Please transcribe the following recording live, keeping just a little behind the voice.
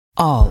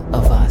All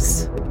of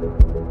us.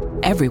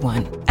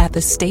 Everyone at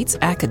the state's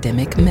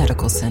academic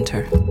medical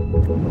center.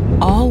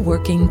 All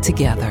working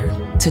together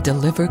to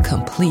deliver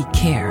complete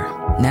care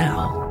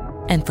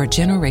now and for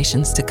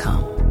generations to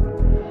come.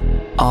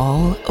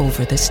 All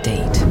over the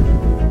state,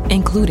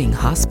 including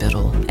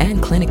hospital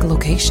and clinic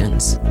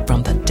locations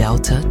from the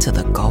Delta to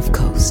the Gulf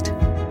Coast.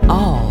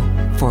 All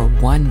for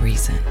one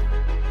reason.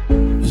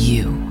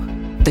 You,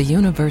 the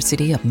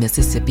University of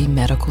Mississippi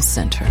Medical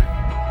Center.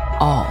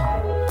 All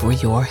for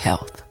your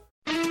health.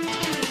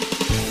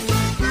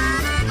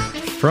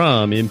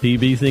 From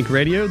MPB Think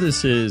Radio,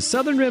 this is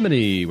Southern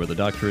Remedy, where the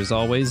doctor is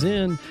always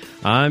in.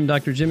 I'm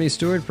Dr. Jimmy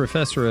Stewart,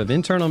 professor of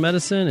internal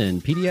medicine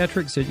and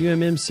pediatrics at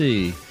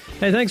UMMC.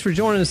 Hey, thanks for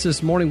joining us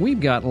this morning. We've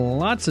got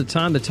lots of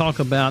time to talk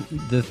about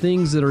the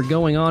things that are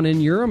going on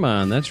in your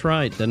mind. That's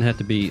right. Doesn't have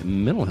to be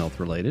mental health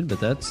related, but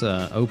that's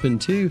open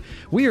too.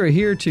 We are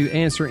here to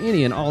answer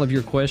any and all of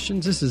your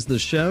questions. This is the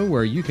show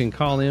where you can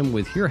call in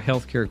with your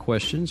healthcare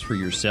questions for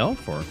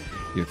yourself or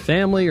your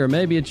family, or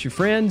maybe it's your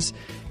friends,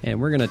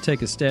 and we're going to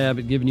take a stab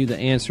at giving you the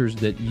answers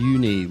that you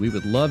need. We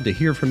would love to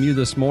hear from you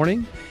this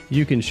morning.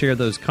 You can share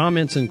those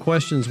comments and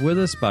questions with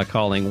us by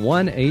calling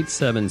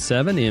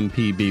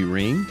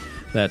 1-877-MPB-RING.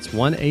 That's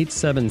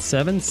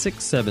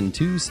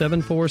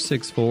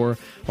 1-877-672-7464,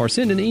 or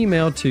send an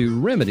email to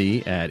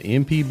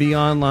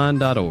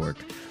remedy@mpbonline.org.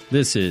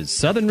 This is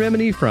Southern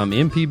Remedy from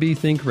MPB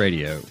Think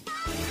Radio.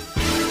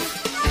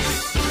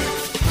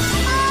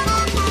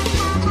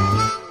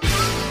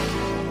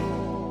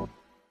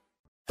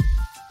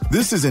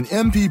 This is an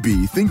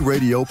MPB Think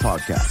Radio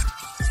podcast.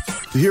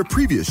 To hear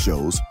previous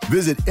shows,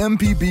 visit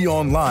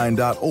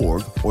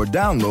mpbonline.org or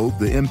download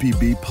the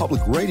MPB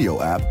Public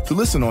Radio app to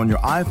listen on your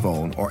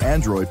iPhone or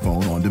Android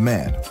phone on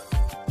demand.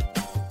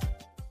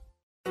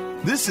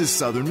 This is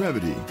Southern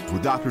Remedy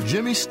with Dr.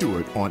 Jimmy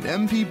Stewart on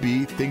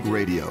MPB Think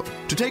Radio.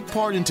 To take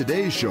part in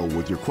today's show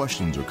with your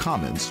questions or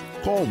comments,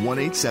 call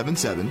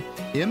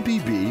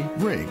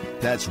 1-877-MPB-RING.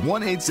 That's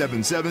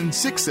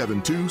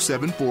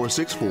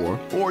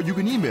 1-877-672-7464, or you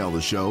can email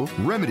the show,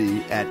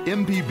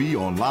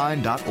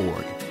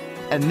 remedy@mpbonline.org.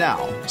 And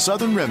now,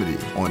 Southern Remedy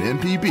on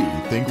MPB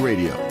Think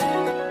Radio.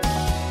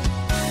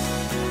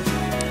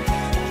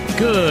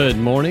 Good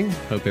morning.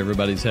 Hope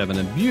everybody's having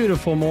a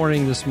beautiful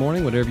morning this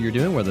morning, whatever you're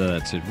doing, whether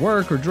that's at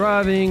work or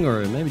driving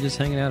or maybe just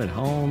hanging out at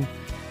home.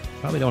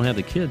 Probably don't have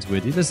the kids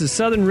with you. This is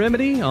Southern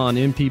Remedy on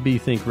MPB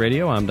Think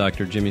Radio. I'm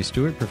Dr. Jimmy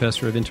Stewart,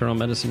 professor of internal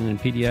medicine and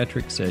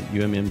pediatrics at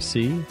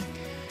UMMC.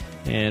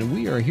 And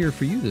we are here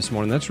for you this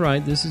morning. That's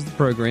right. This is the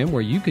program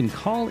where you can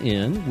call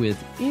in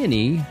with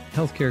any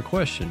healthcare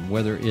question,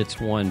 whether it's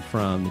one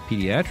from the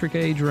pediatric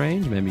age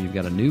range. Maybe you've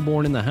got a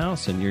newborn in the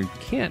house and you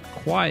can't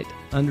quite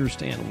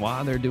understand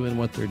why they're doing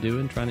what they're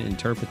doing, trying to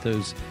interpret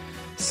those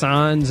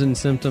signs and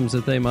symptoms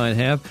that they might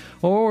have,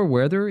 or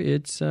whether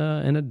it's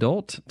an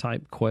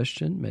adult-type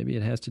question. Maybe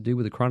it has to do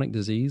with a chronic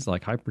disease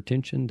like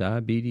hypertension,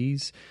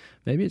 diabetes.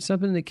 Maybe it's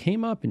something that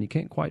came up and you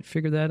can't quite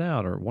figure that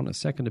out or want a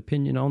second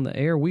opinion on the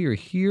air. We are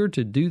here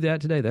to do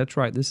that today. That's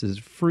right. This is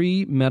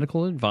free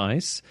medical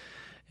advice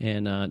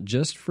and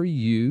just for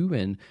you.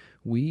 And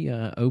we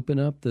open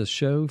up the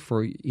show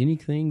for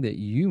anything that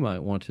you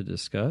might want to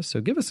discuss. So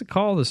give us a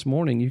call this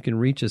morning. You can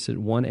reach us at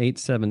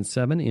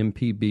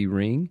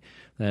 1-877-MPB-RING.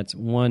 That's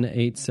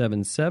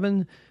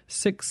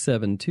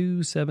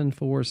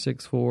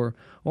 1-877-672-7464.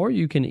 Or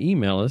you can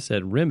email us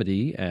at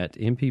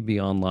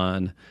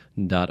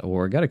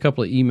remedy@mpbonline.org. Got a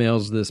couple of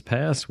emails this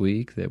past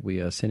week that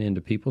we sent in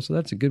to people, so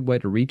that's a good way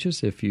to reach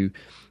us. If you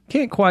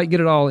can't quite get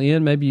it all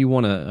in, maybe you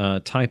want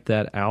to type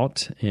that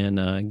out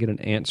and get an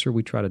answer.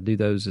 We try to do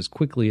those as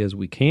quickly as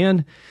we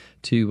can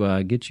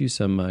to get you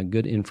some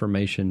good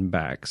information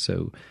back.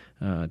 So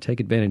take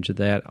advantage of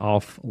that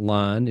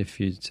offline if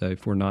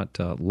we're not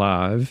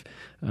live.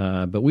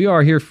 But we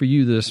are here for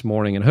you this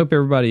morning, and hope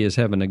everybody is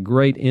having a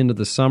great end of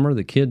the summer.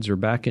 The kids are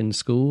back in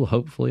school.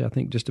 Hopefully, I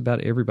think just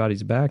about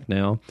everybody's back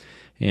now.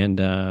 And,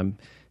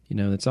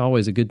 it's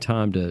always a good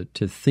time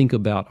to think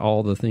about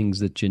all the things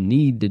that you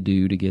need to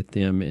do to get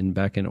them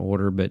back in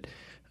order. But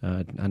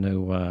I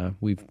know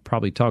we've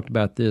probably talked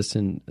about this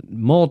in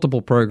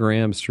multiple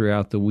programs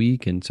throughout the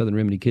week, and Southern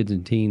Remedy Kids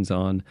and Teens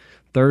on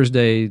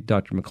Thursday.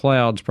 Dr.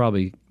 McLeod's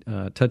probably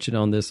touching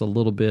on this a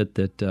little bit,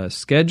 that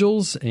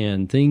schedules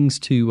and things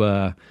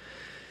to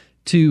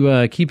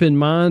keep in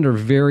mind are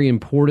very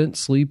important.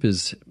 Sleep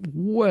is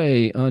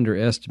way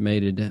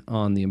underestimated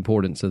on the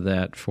importance of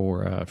that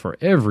for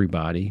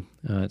everybody.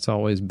 It's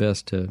always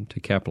best to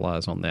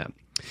capitalize on that.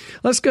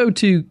 Let's go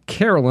to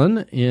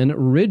Carolyn in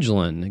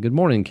Ridgeland. Good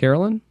morning,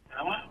 Carolyn.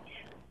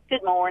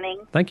 Good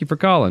morning. Thank you for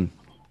calling.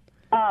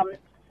 I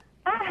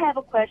have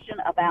a question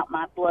about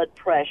my blood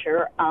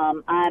pressure.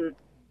 I'm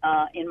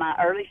in my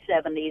early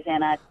 70s,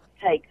 and I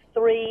take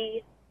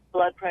 3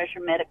 blood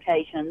pressure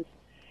medications,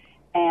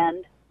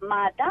 and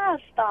my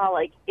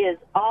diastolic is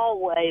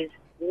always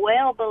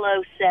well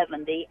below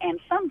 70 and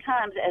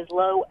sometimes as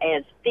low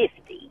as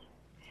 50.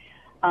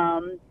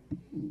 And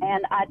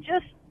I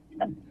just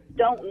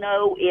don't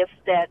know if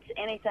that's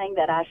anything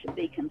that I should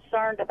be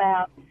concerned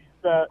about,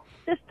 the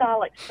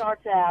systolic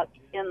starts out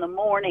in the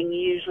morning,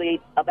 usually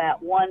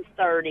about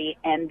 130,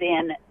 and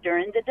then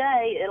during the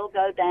day, it'll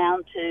go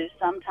down to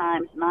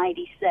sometimes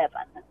 97.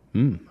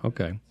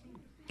 Okay.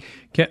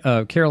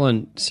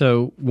 Carolyn,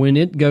 so when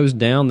it goes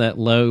down that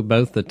low,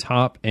 both the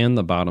top and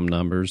the bottom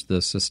numbers, the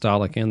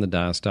systolic and the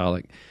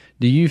diastolic,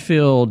 do you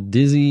feel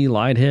dizzy,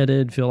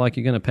 lightheaded, feel like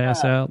you're going to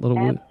pass out?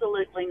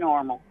 Absolutely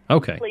normal.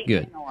 Okay, completely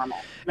good. Normal.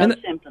 No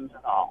symptoms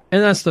at all.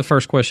 And that's the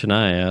first question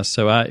I asked.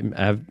 So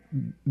I've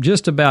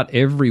just about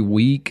every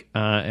week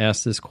I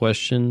ask this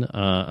question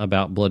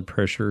about blood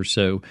pressure.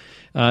 So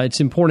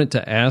it's important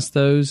to ask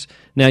those.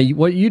 Now,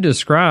 what you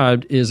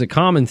described is a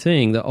common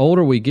thing. The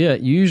older we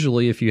get,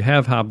 usually if you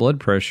have high blood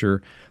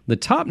pressure, the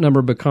top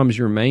number becomes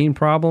your main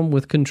problem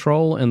with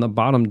control and the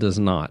bottom does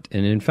not.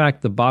 And in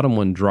fact, the bottom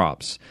one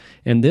drops.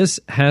 And this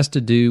has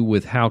to do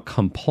with how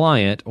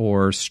compliant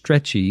or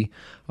stretchy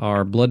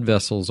our blood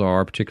vessels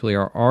are, particularly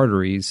our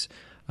arteries,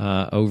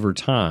 over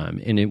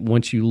time. And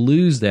once you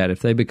lose that,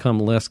 if they become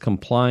less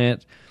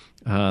compliant,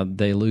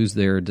 they lose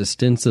their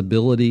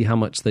distensibility, how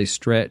much they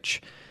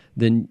stretch,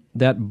 then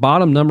that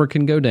bottom number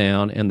can go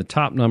down and the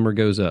top number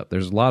goes up.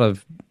 There's a lot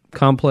of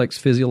complex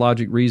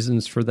physiologic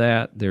reasons for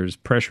that. There's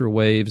pressure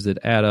waves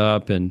that add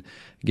up and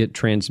get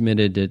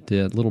transmitted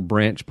at little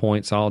branch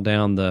points all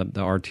down the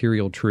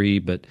arterial tree,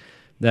 but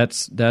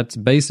that's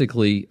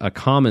basically a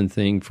common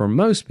thing for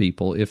most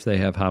people if they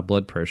have high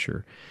blood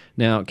pressure.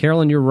 Now,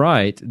 Carolyn, you're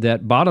right.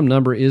 That bottom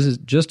number is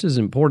just as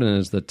important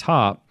as the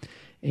top,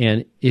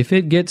 and if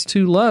it gets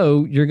too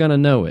low, you're going to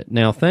know it.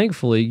 Now,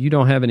 thankfully, you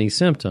don't have any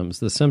symptoms.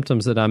 The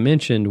symptoms that I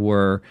mentioned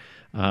were,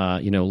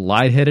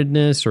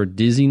 lightheadedness or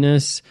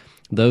dizziness.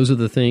 Those are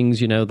the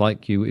things,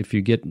 like if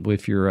you're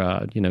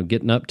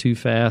getting up too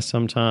fast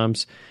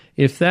sometimes.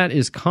 If that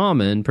is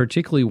common,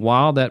 particularly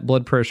while that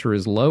blood pressure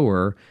is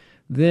lower,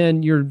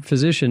 then your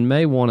physician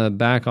may want to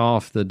back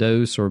off the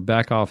dose or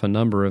back off a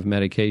number of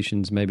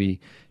medications, maybe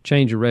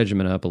change your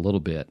regimen up a little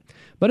bit.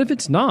 But if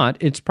it's not,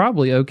 it's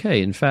probably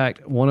okay. In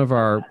fact, one of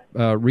our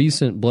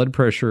recent blood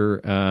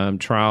pressure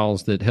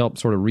trials that helped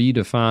sort of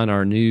redefine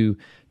our new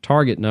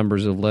target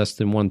numbers of less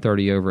than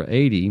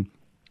 130/80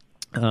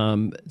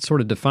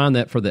 sort of define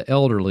that for the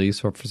elderly.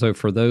 So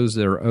for those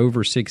that are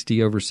over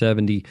 60, over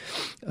 70,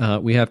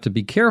 we have to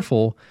be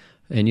careful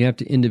and you have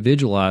to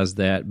individualize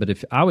that.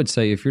 But I would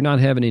say if you're not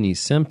having any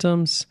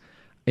symptoms,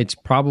 it's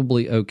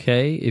probably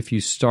okay. If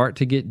you start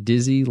to get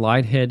dizzy,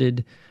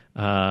 lightheaded,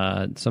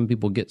 some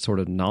people get sort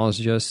of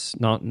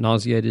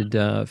nauseated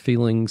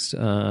feelings,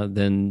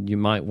 then you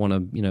might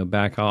want to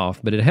back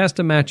off. But it has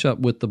to match up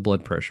with the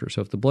blood pressure.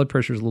 So if the blood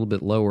pressure is a little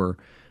bit lower,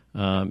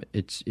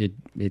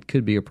 it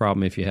could be a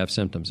problem if you have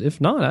symptoms. If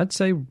not, I'd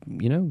say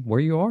where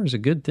you are is a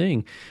good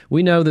thing.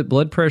 We know that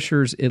blood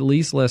pressures at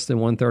least less than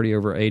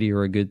 130/80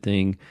 are a good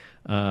thing.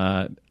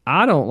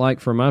 I don't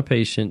like for my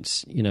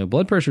patients,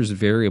 blood pressure is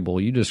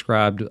variable. You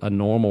described a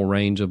normal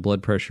range of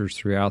blood pressures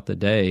throughout the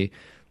day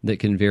that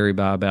can vary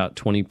by about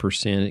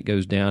 20%. It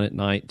goes down at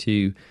night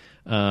too.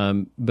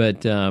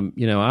 But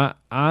I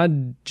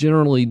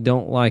generally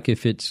don't like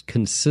if it's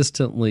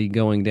consistently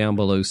going down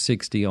below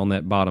 60 on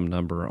that bottom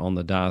number on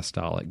the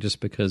diastolic, just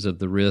because of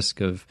the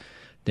risk of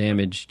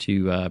damage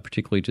to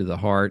particularly to the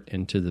heart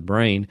and to the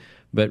brain.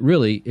 But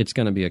really, it's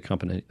going to be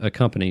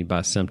accompanied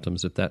by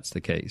symptoms if that's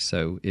the case.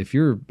 So if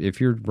you're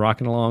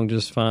rocking along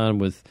just fine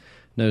with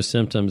no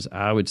symptoms,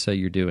 I would say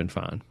you're doing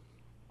fine.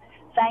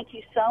 Thank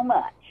you so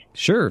much.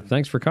 Sure.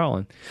 Thanks for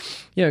calling.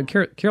 Yeah,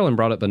 Carolyn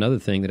brought up another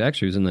thing that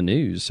actually was in the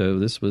news. So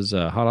this was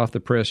hot off the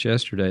press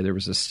yesterday. There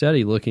was a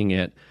study looking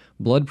at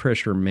blood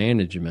pressure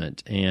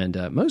management, and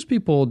most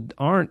people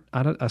I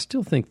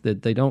still think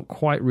that they don't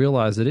quite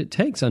realize that it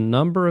takes a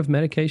number of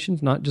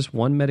medications, not just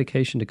one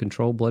medication to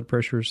control blood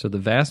pressure. So the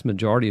vast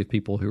majority of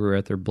people who are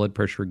at their blood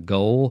pressure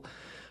goal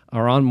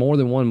are on more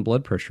than one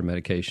blood pressure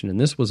medication. And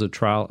this was a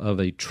trial of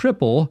a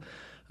triple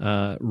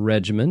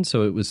regimen.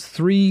 So it was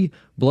 3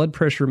 blood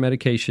pressure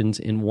medications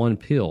in one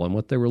pill. And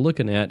what they were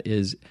looking at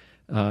is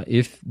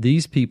if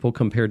these people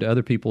compared to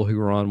other people who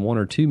were on 1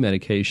 or 2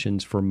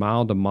 medications for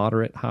mild to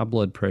moderate high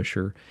blood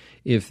pressure,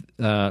 if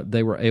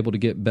they were able to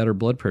get better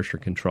blood pressure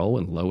control.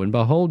 And lo and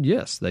behold,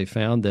 yes, they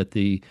found that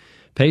the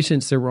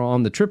patients that were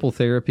on the triple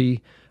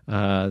therapy,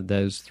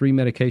 those 3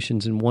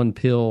 medications in one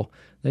pill,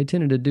 they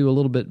tended to do a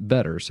little bit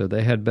better. So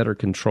they had better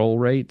control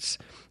rates.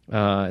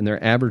 And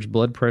their average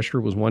blood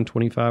pressure was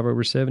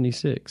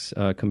 125/76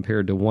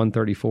 compared to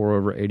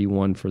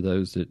 134/81 for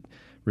those that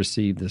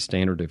received the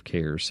standard of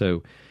care.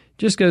 So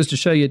just goes to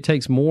show you it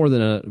takes more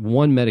than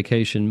one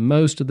medication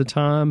most of the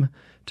time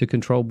to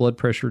control blood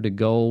pressure to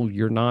goal.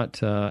 You're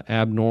not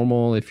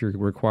abnormal if you're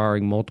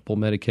requiring multiple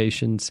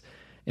medications.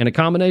 And a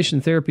combination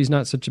therapy is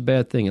not such a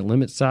bad thing. It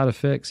limits side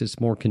effects. It's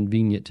more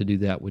convenient to do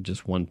that with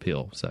just one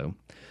pill. So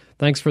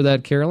thanks for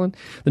that, Carolyn.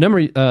 The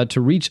number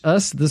to reach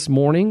us this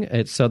morning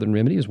at Southern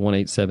Remedy is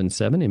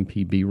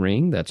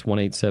 1-877-MPB-RING. That's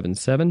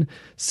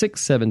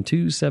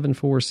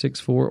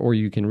 1-877-672-7464. Or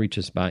you can reach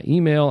us by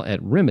email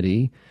at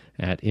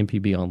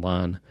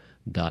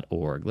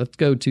remedy@mpbonline.org. Let's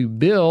go to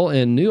Bill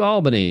in New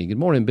Albany. Good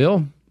morning,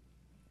 Bill.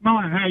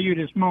 Morning. How are you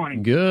this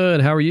morning? Good.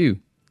 How are you?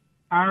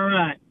 All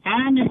right.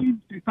 I need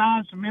to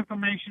find some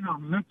information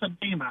on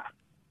lymphedema.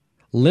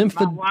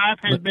 My wife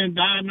has been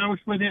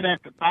diagnosed with it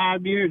after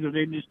 5 years, or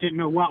they just didn't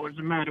know what was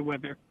the matter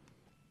with her.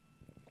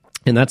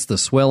 And that's the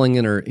swelling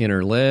in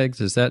her legs.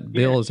 Is that,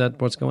 Bill? Yes. Is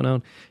that what's going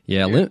on?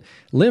 Yeah.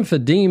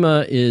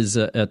 Lymphedema is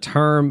a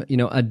term.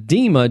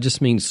 Edema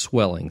just means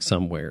swelling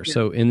somewhere. Yeah.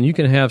 So, and you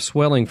can have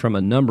swelling from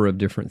a number of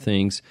different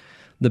things.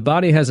 The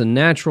body has a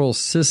natural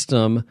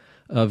system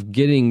of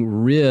getting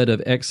rid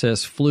of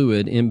excess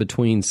fluid in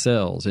between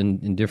cells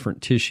in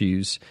different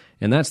tissues,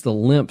 and that's the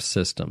lymph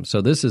system. So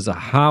this is a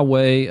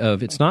highway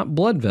of, it's not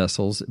blood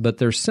vessels, but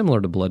they're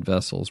similar to blood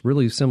vessels,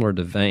 really similar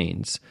to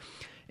veins.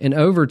 And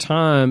over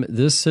time,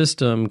 this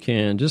system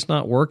can just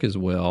not work as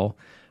well.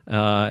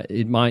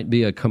 It might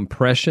be a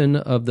compression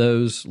of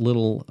those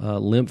little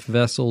lymph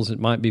vessels.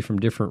 It might be from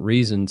different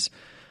reasons.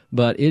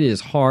 But it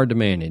is hard to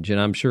manage,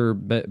 and I'm sure,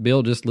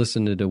 Bill, just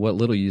listening to what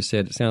little you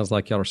said, it sounds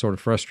like y'all are sort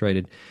of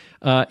frustrated.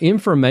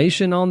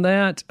 Information on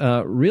that,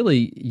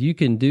 really, you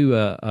can do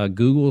a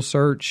Google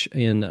search,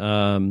 and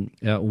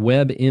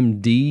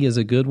WebMD is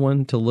a good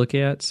one to look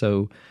at.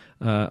 So,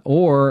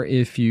 or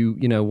if you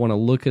want to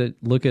look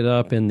it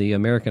up in the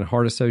American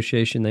Heart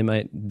Association, they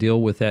might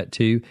deal with that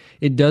too.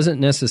 It doesn't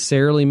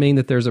necessarily mean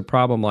that there's a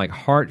problem like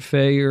heart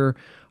failure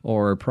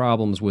or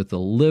problems with the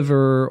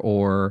liver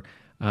or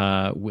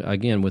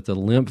again, with the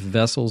lymph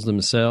vessels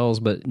themselves,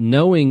 but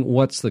knowing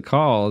what's the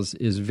cause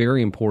is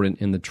very important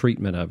in the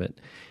treatment of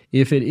it.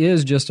 If it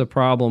is just a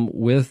problem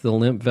with the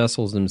lymph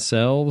vessels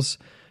themselves,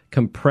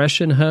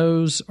 compression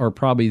hose are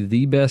probably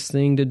the best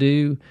thing to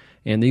do,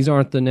 and these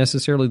aren't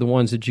necessarily the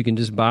ones that you can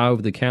just buy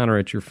over the counter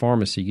at your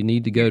pharmacy. You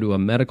need to go to a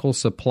medical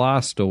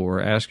supply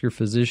store, ask your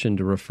physician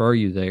to refer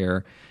you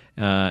there,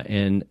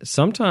 and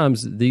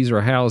sometimes these are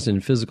housed in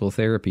physical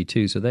therapy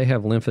too, so they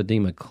have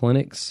lymphedema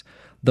clinics.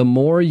 The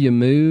more you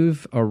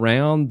move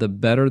around, the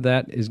better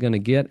that is going to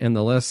get, and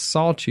the less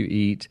salt you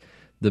eat,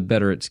 the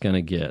better it's going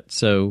to get.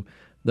 So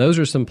those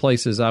are some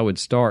places I would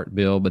start,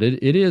 Bill, but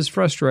it is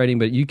frustrating,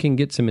 but you can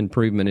get some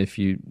improvement if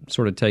you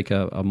sort of take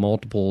a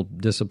multiple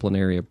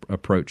disciplinary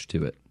approach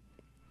to it.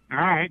 All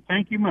right.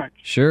 Thank you much.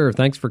 Sure.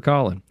 Thanks for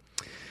calling.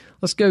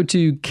 Let's go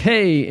to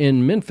Kay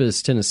in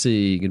Memphis,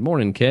 Tennessee. Good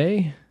morning,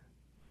 Kay.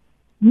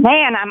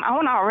 Man, I'm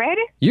on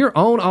already? You're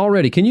on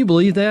already. Can you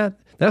believe that?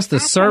 That's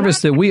the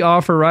service that we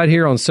offer right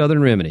here on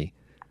Southern Remedy.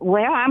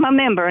 Well, I'm a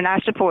member, and I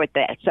support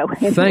that. So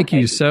Thank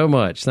you so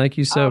much. Thank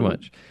you so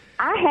much.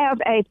 I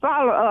have a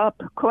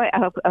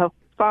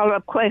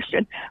follow-up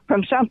question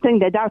from something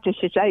that Dr.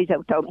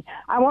 Shiseizo told me.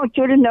 I want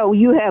you to know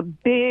you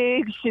have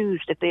big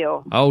shoes to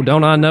fill. Oh,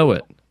 don't I know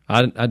it?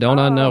 I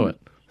know it.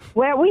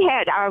 Well, we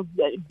had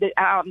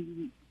our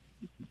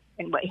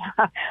anyway,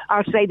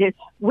 I'll say this.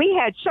 We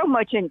had so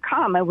much in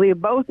common. We were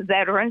both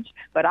veterans,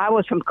 but I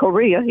was from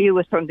Korea. He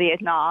was from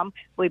Vietnam.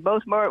 We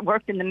both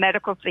worked in the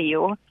medical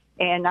field,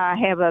 and I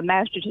have a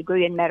master's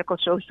degree in medical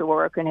social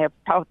work and have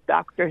taught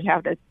doctors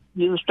how to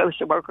use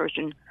social workers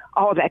and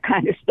all that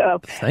kind of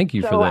stuff. Thank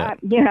you for that.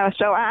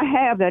 So I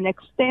have an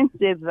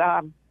extensive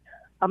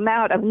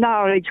amount of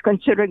knowledge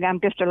considering I'm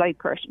just a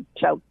layperson.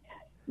 So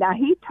now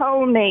he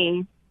told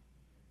me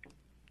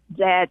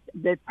that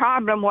the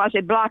problem was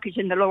a blockage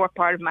in the lower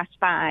part of my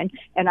spine,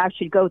 and I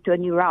should go to a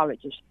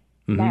neurologist.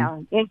 Mm-hmm.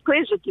 Now,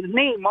 inquisitive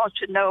me wants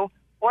to know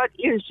what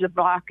is the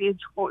blockage.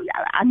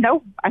 I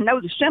know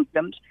the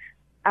symptoms,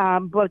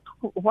 but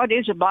what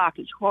is a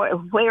blockage?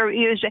 Where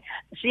is it?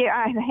 See,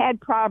 I had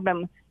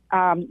problem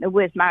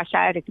with my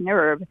sciatic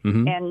nerve,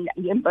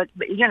 mm-hmm. but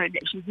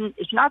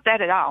it's not that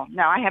at all.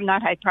 No, I have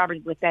not had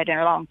problems with that in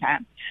a long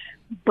time.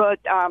 But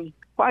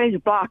what is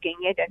blocking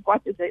it, and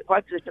what does the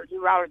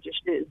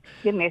neurologist do?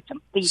 Give me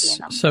some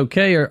feeding. So,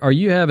 Kay, are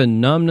you having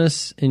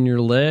numbness in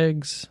your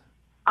legs?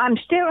 I'm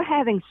still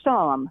having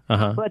some,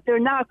 but they're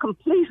not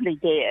completely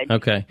dead.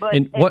 Okay. But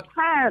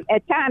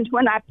at times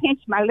when I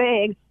pinch my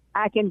leg,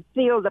 I can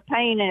feel the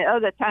pain, and at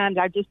other times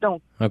I just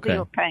don't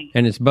feel pain.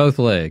 And it's both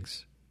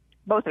legs?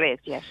 Both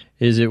legs, yes.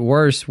 Is it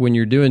worse when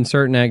you're doing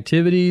certain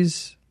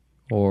activities,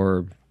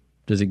 or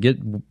does it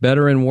get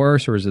better and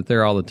worse, or is it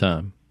there all the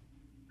time?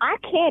 I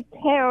can't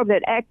tell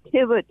that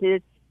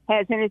activity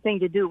has anything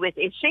to do with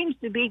it. It seems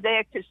to be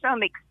there to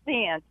some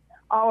extent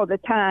all the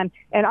time,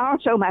 and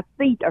also my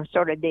feet are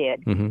sort of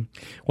dead. Mm-hmm.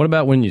 What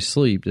about when you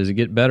sleep? Does it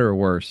get better or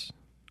worse?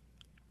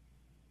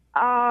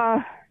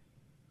 I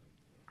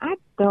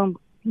don't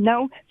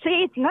know.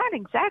 See, it's not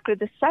exactly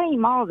the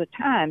same all the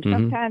time. Mm-hmm.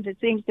 Sometimes it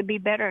seems to be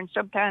better, and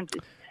sometimes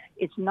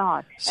it's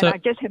not. So, and I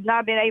just have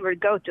not been able to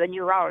go to a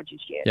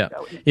neurologist yet. Yeah.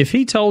 So. If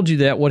he told you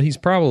that, what he's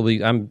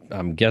probably,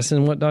 I'm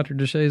guessing what Dr.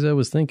 DeShazo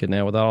was thinking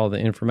now without all the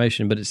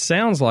information, but it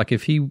sounds like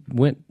if he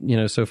went,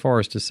 so far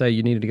as to say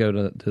you needed to go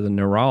to the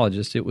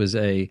neurologist, it was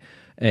a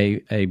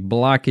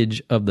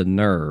blockage of the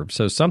nerve.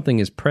 So something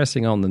is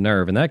pressing on the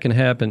nerve, and that can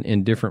happen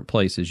in different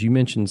places. You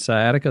mentioned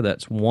sciatica.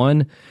 That's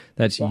one.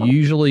 That's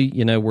usually,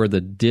 where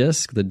the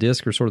disc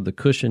are sort of the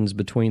cushions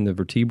between the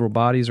vertebral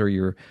bodies or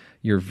your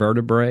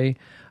vertebrae,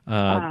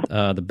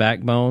 the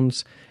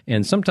backbones.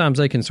 And sometimes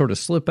they can sort of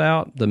slip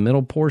out the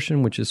middle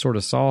portion, which is sort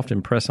of soft,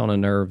 and press on a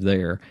nerve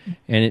there.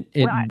 And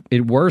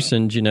it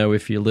worsens,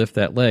 if you lift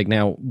that leg.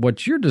 Now,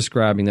 what you're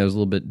describing, though, is a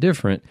little bit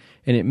different,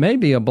 and it may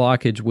be a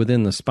blockage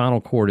within the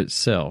spinal cord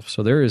itself.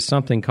 So there is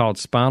something called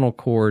spinal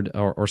cord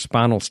or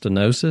spinal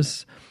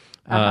stenosis.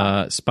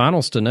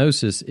 Spinal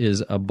stenosis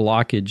is a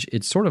blockage.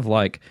 It's sort of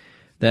like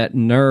that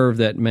nerve,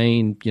 that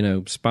main,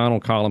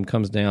 spinal column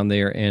comes down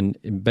there, and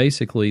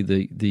basically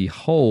the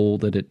hole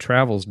that it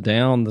travels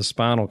down the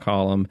spinal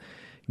column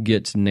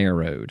gets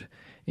narrowed.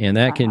 And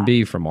that can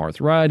be from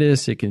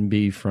arthritis. It can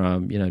be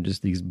from,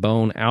 just these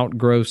bone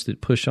outgrowths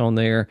that push on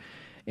there.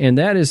 And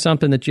that is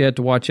something that you have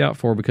to watch out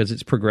for because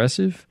it's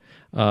progressive.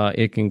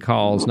 It can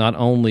cause not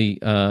only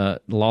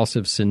loss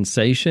of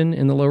sensation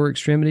in the lower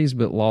extremities,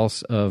 but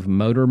loss of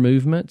motor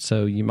movement.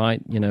 So you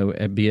might,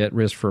 be at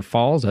risk for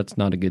falls. That's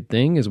not a good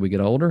thing as we get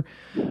older.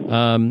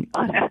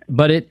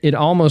 But it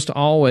almost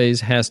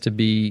always has to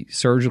be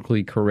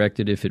surgically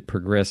corrected if it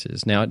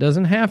progresses. Now, it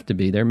doesn't have to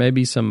be. There may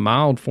be some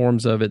mild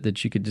forms of it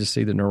that you could just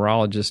see the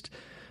neurologist,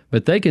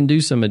 but they can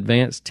do some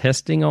advanced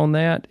testing on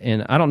that.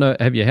 And I don't know,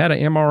 have you had an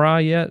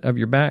MRI yet of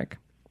your back?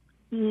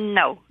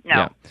 No.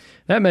 Yeah.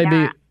 That may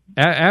be...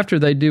 After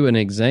they do an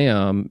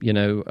exam,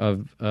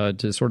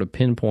 to sort of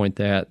pinpoint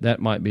that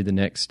might be the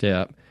next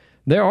step.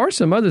 There are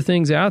some other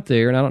things out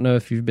there, and I don't know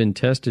if you've been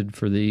tested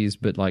for these,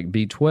 but like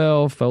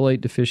B12,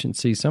 folate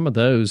deficiency, some of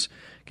those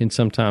can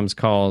sometimes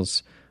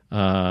cause...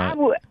 I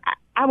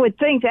would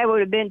think that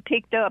would have been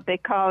picked up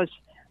because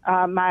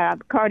my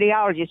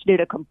cardiologist did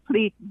a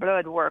complete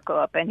blood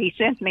workup, and he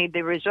sent me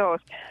the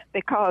results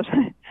because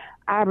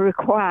I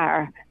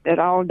require that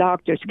all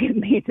doctors give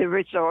me the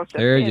results.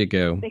 There you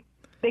go.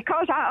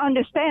 Because I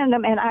understand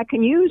them and I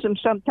can use them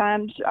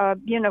sometimes,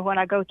 when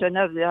I go to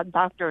another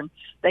doctor and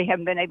they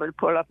haven't been able to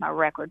pull up my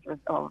records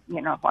or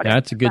whatever.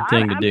 That's a good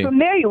thing to do. I'm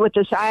familiar with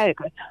the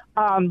sciatica,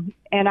 and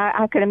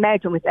I can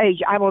imagine with age,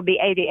 I will be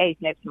 88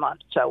 next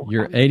month. So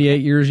you're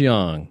 88 years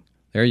young.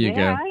 There you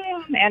go. I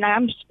am, and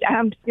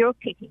I'm still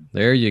kicking.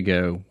 There you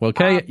go. Well,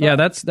 Kay,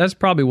 that's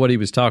probably what he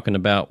was talking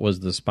about was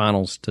the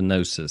spinal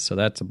stenosis. So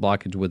that's a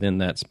blockage within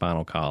that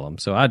spinal column.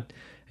 So I'd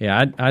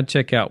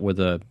check out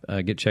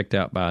get checked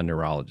out by a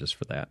neurologist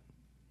for that.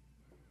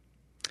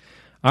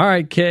 All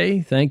right,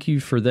 Kay, thank you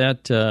for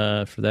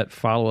that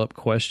follow-up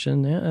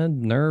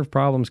question. Nerve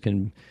problems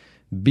can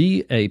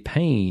be a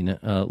pain,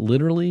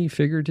 literally,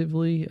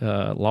 figuratively,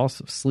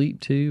 loss of sleep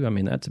too. I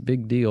mean, that's a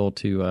big deal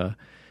to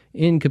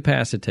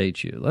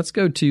incapacitate you. Let's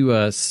go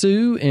to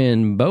Sue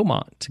in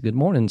Beaumont. Good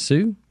morning,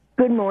 Sue.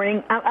 Good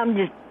morning. I'm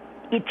just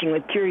itching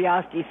with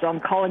curiosity, so I'm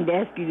calling to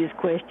ask you this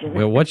question.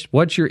 Well,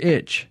 what's your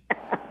itch?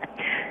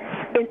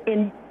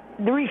 In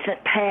the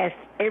recent past,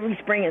 every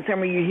spring and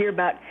summer, you hear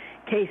about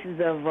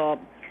cases of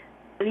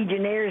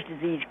Legionnaire's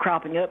disease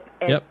cropping up.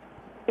 And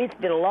it's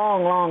been a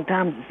long, long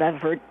time since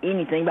I've heard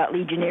anything about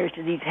Legionnaire's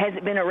disease. Has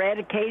it been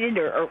eradicated,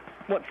 or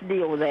what's the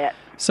deal with that?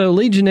 So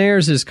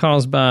Legionnaire's is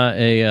caused by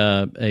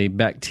a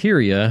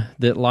bacteria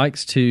that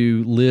likes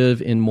to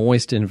live in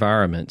moist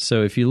environments.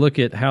 So if you look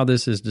at how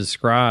this is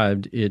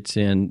described, it's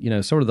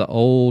in sort of the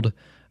old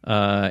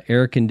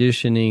air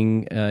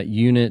conditioning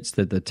units,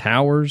 that the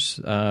towers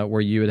where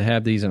you would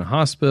have these in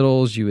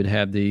hospitals, you would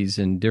have these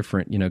in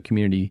different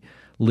community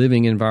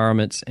living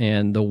environments,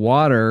 and the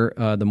water,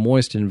 the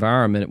moist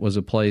environment, was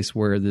a place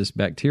where this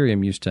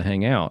bacterium used to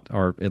hang out,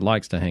 or it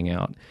likes to hang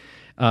out.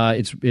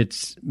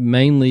 It's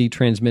mainly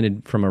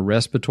transmitted from a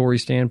respiratory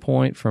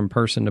standpoint, from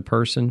person to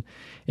person,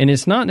 and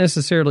it's not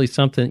necessarily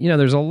something.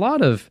 There's a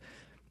lot of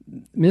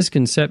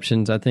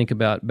misconceptions, I think,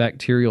 about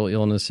bacterial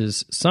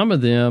illnesses. Some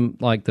of them,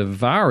 like the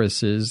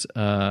viruses,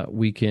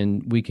 we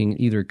can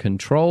either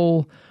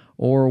control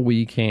or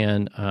we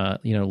can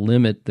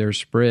limit their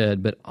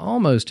spread. But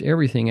almost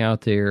everything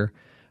out there,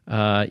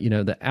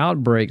 the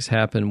outbreaks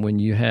happen when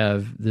you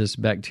have this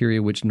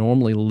bacteria, which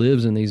normally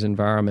lives in these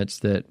environments,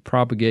 that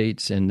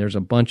propagates, and there's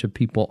a bunch of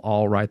people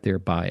all right there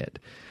by it.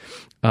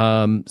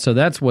 So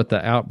that's what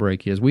the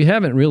outbreak is. We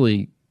haven't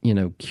really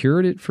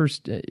cured it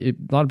first. A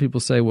lot of people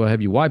say, well,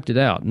 have you wiped it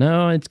out?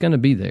 No, it's going to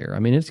be there. I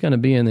mean, it's going to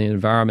be in the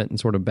environment and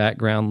sort of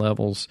background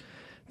levels.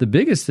 The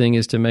biggest thing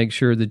is to make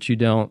sure that you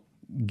don't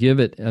give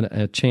it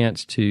a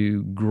chance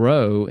to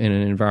grow in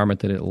an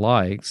environment that it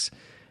likes.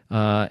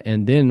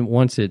 And then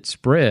once it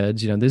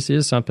spreads, this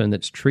is something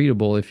that's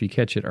treatable if you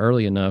catch it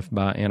early enough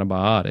by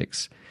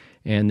antibiotics.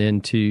 And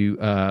then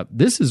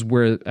this is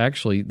where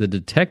actually the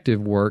detective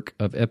work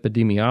of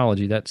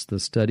epidemiology, that's the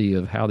study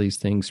of how these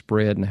things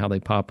spread and how they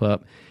pop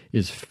up,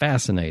 is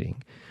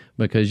fascinating,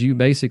 because you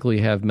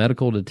basically have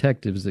medical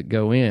detectives that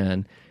go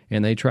in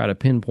and they try to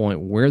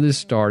pinpoint where this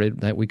started.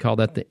 That we call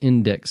that the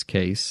index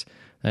case.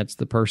 That's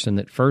the person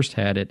that first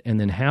had it, and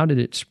then how did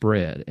it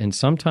spread? And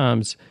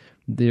sometimes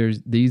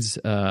there's these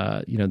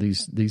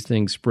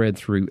things spread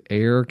through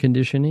air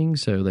conditioning,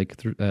 so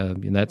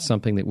that's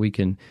something that we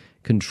can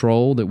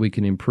control, that we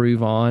can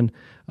improve on.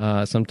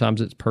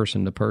 Sometimes it's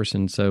person to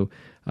person. So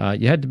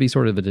you had to be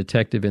sort of a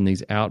detective in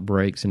these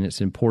outbreaks, and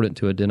it's important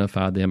to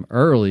identify them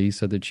early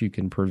so that you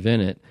can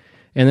prevent it.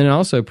 And then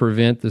also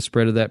prevent the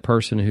spread of that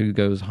person who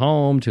goes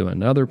home to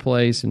another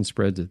place and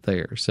spreads it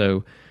there.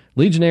 So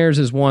Legionnaires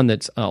is one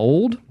that's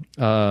old,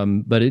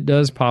 but it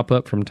does pop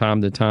up from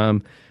time to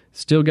time.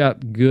 Still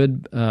got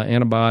good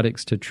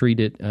antibiotics to treat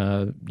it.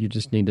 You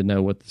just need to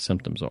know what the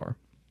symptoms are.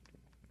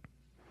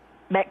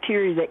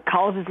 Bacteria that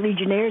causes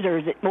Legionnaires, or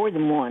is it more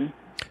than one?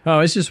 Oh,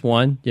 it's just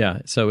one. Yeah.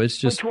 So it's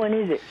just. Which one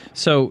is it?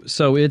 So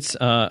it's.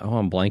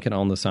 I'm blanking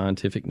on the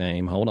scientific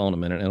name. Hold on a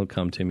minute. It'll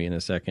come to me in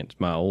a second. It's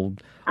my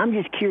old. I'm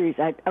just curious.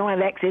 I don't have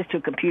access to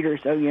a computer,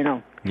 so you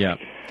know. Yeah.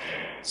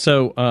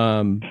 So,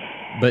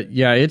 but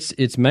yeah,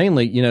 it's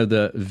mainly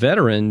the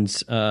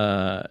veterans.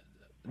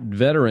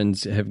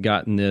 Veterans have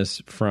gotten this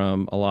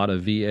from a lot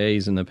of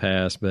VAs in the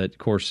past, but of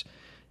course,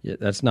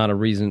 that's not a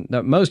reason.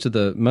 Most of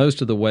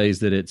the ways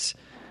that it's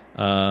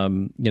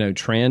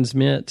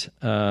transmit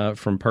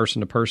from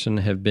person to person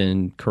have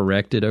been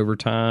corrected over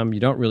time. You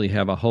don't really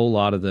have a whole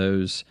lot of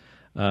those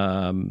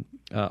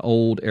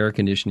old air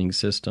conditioning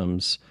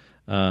systems,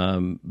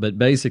 but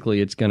basically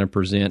it's going to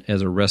present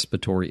as a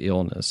respiratory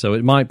illness. So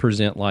it might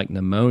present like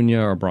pneumonia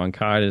or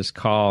bronchitis,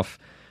 cough,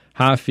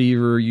 high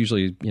fever,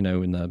 usually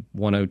in the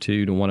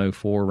 102 to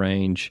 104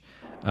 range,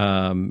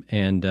 and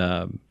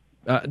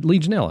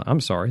Legionella.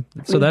 I'm sorry.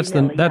 So that's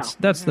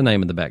the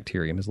name of the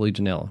bacterium is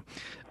Legionella.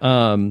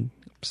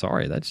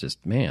 Sorry, that's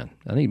just, man,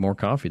 I need more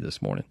coffee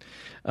this morning.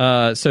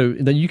 So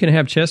then you can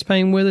have chest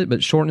pain with it,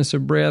 but shortness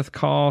of breath,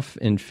 cough,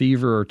 and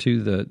fever are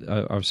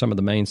some of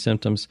the main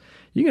symptoms.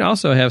 You can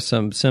also have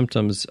some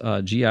symptoms,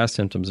 GI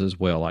symptoms as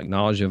well, like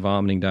nausea,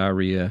 vomiting,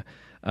 diarrhea.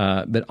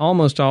 But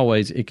almost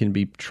always it can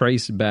be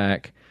traced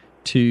back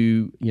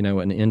to,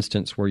 an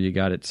instance where you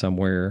got it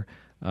somewhere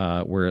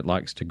where it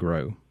likes to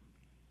grow.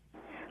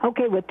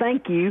 Okay, well,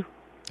 thank you.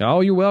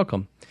 Oh, you're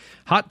welcome.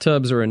 Hot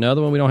tubs are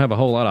another one. We don't have a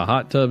whole lot of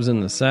hot tubs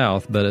in the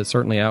South, but it's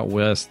certainly out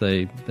west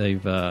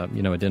they've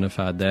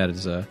identified that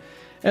as a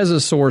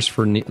source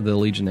for the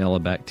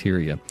Legionella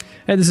bacteria.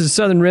 Hey, this is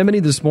Southern Remedy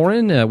this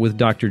morning with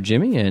Dr.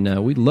 Jimmy,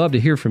 and we'd love to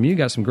hear from you.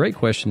 Got some great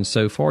questions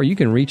so far. You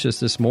can reach us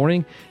this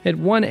morning at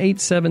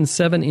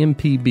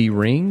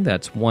 1-877-MPB-RING.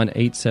 That's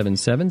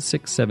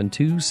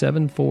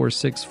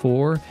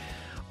 1-877-672-7464.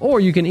 Or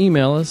you can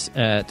email us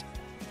at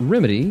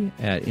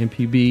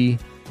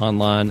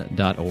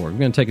remedy@mpbonline.org. We're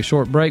going to take a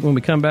short break. When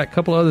we come back, a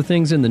couple other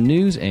things in the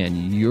news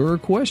and your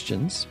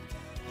questions.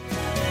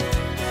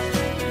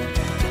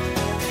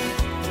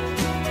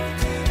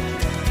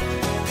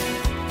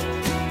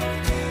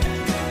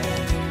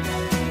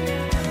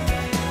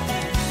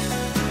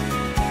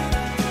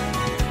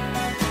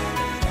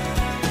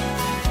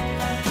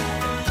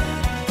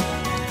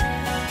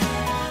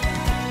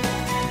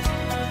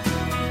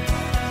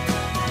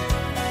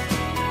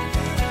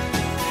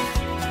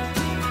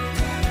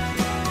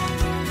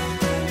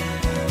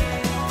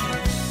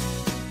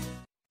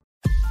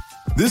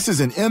 This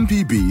is an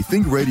MPB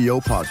Think Radio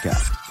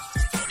podcast.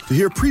 To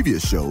hear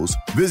previous shows,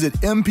 visit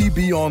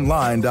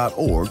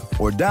mpbonline.org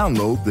or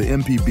download the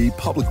MPB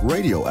Public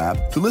Radio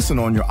app to listen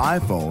on your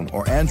iPhone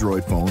or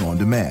Android phone on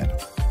demand.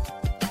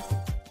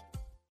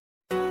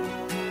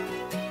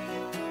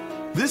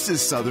 This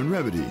is Southern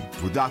Remedy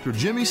with Dr.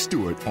 Jimmy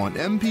Stewart on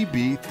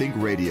MPB Think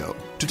Radio.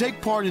 To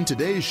take part in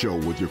today's show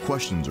with your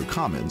questions or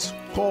comments,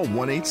 call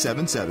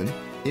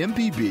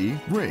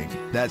 1-877-MPB-RING.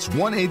 That's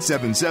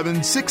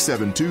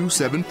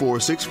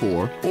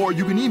 1-877-672-7464, or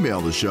you can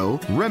email the show,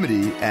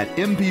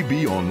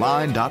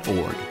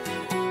 remedy@mpbonline.org.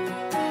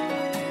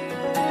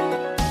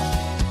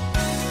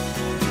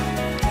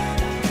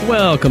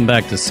 Welcome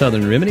back to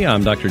Southern Remedy.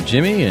 I'm Dr.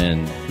 Jimmy,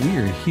 and we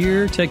are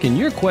here taking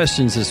your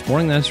questions this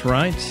morning. That's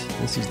right.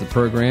 This is the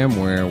program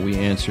where we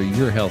answer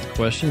your health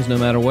questions, no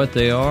matter what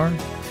they are. I'm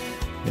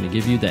going to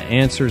give you the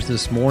answers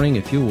this morning.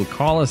 If you will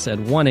call us at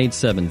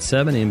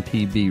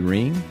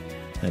 1-877-MPB-RING.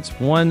 That's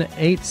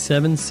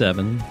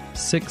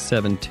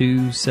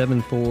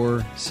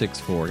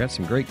 1-877-672-7464. Got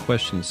some great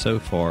questions so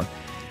far.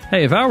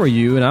 Hey, if I were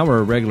you and I were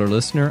a regular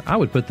listener, I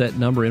would put that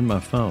number in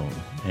my phone,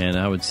 and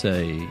I would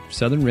say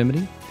Southern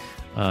Remedy.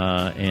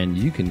 And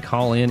you can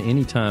call in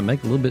anytime, make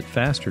it a little bit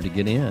faster to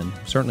get in.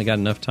 Certainly got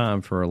enough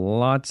time for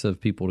lots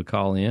of people to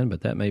call in,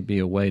 but that may be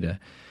a way to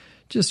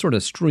just sort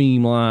of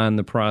streamline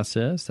the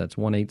process. That's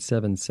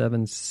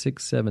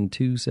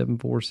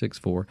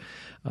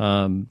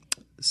 1-877-672-7464.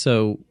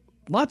 So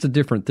lots of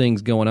different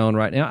things going on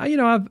right now.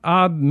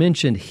 I've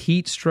mentioned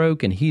heat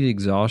stroke and heat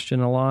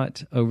exhaustion a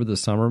lot over the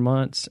summer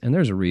months, and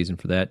there's a reason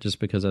for that, just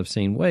because I've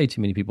seen way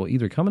too many people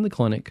either come in the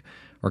clinic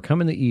or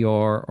come in the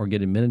ER or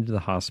get admitted to the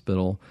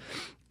hospital.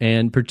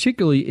 And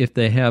particularly if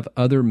they have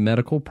other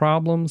medical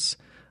problems,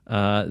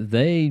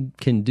 they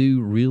can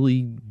do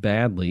really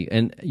badly.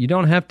 And you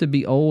don't have to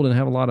be old and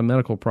have a lot of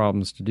medical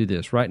problems to do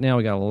this. Right now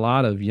we got a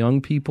lot of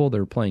young people that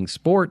are playing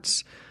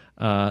sports.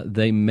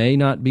 They may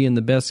not be in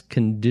the best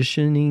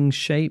conditioning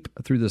shape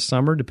through the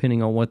summer,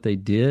 depending on what they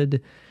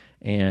did.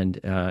 And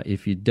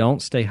if you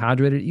don't stay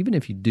hydrated, even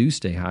if you do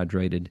stay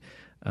hydrated,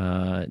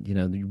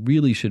 You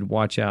really should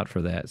watch out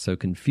for that. So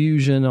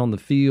confusion on the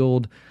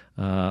field.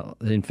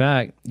 In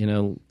fact,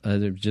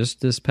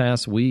 just this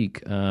past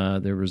week,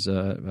 there was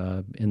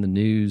in the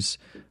news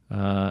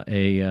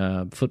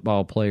a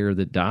football player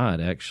that died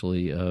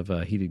actually of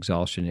heat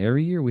exhaustion.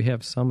 Every year we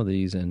have some of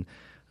these, and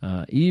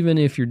even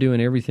if you're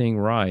doing everything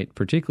right,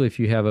 particularly if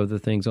you have other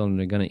things on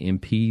that are going to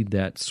impede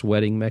that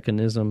sweating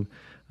mechanism,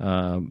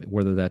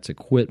 whether that's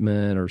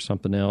equipment or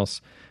something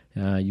else,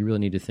 you really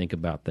need to think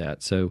about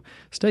that. So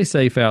stay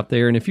safe out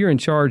there, and if you're in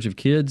charge of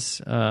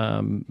kids,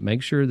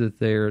 make sure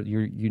that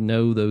you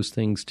know those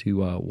things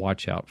to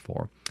watch out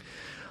for.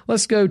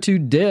 Let's go to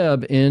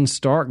Deb in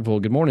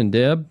Starkville. Good morning,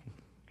 Deb.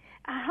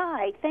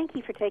 Hi, thank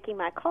you for taking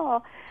my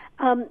call.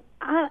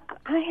 I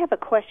have a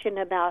question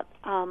about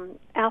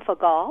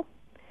alpha-gal.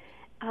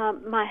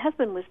 My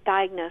husband was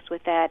diagnosed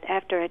with that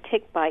after a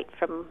tick bite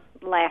from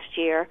last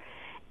year,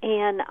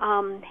 and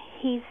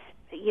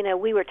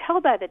we were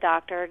told by the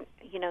doctor,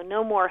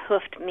 no more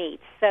hoofed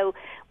meats. So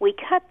we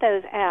cut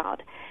those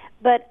out.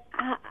 But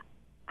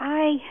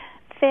I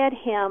fed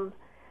him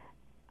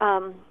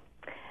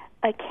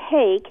a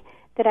cake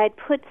that I'd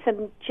put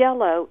some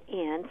Jell-O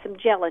in, some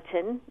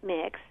gelatin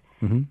mix,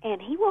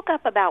 and he woke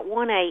up about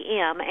 1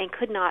 a.m. and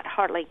could not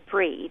hardly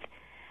breathe.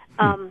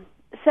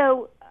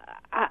 So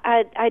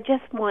I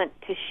just want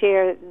to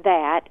share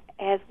that,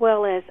 as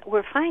well as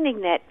we're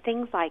finding that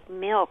things like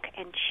milk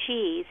and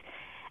cheese,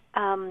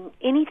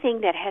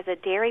 anything that has a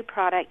dairy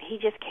product, he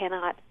just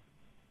cannot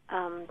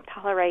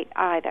tolerate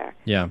either.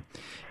 Yeah,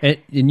 and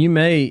you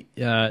may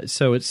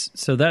so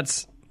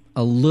that's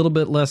a little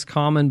bit less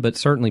common, but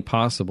certainly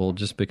possible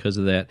just because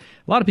of that.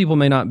 A lot of people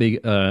may not be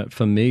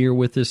familiar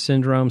with this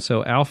syndrome.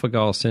 So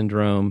alpha-gal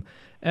syndrome,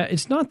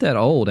 it's not that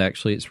old,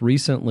 actually. It's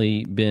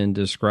recently been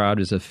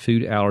described as a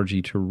food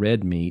allergy to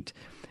red meat.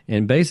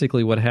 And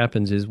basically what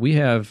happens is we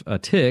have a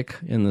tick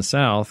in the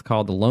South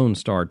called the Lone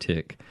Star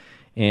tick.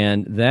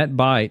 And that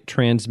bite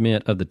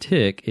transmits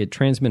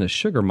a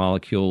sugar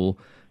molecule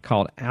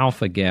called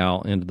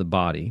alpha-gal into the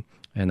body.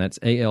 And that's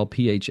ALPHAGAL.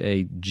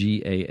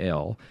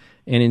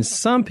 And in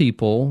some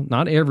people,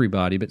 not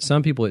everybody, but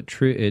some people, it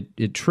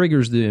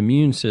triggers the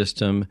immune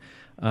system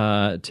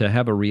to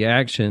have a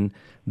reaction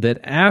that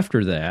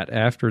after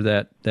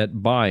that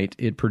bite,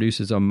 it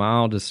produces a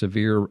mild to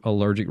severe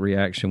allergic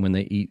reaction when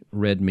they eat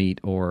red meat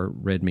or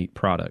red meat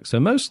products. So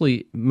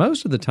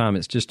most of the time,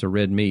 it's just a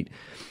red meat.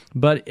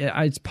 But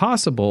it's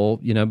possible,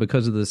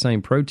 because of the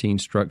same protein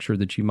structure,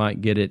 that you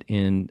might get it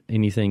in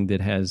anything that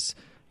has,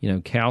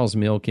 cow's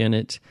milk in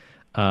it.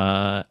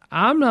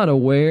 I'm not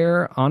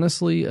aware,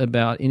 honestly,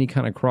 about any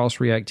kind of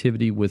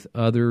cross-reactivity with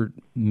other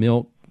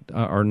milk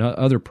or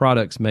other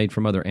products made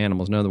from other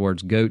animals. In other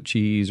words, goat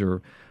cheese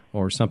or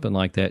something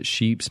like that,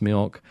 sheep's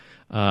milk.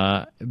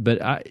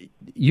 But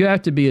you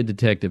have to be a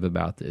detective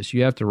about this.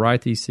 You have to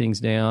write these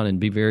things down and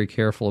be very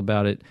careful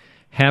about it.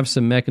 Have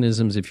some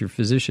mechanisms if your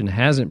physician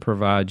hasn't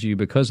provided you,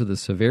 because of the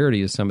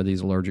severity of some of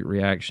these allergic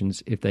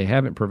reactions, if they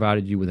haven't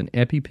provided you with an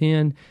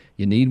EpiPen,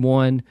 you need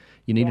one.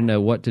 You need to know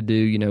what to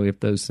do, if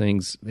those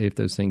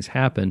things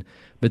happen.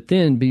 But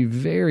then be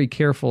very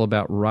careful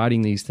about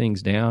writing these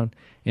things down.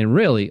 And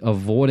really,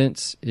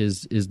 avoidance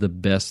is the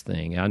best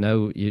thing. I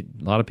know a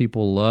lot of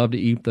people love to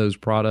eat those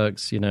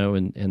products,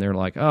 and they're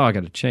like, oh, I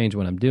got to change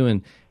what I'm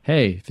doing.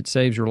 Hey, if it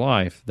saves your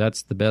life,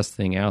 that's the best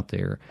thing out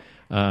there.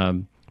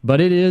 But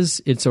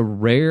it's a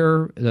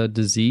rare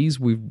disease.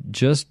 We've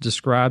just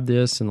described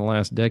this in the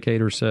last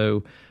decade or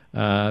so,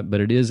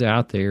 but it is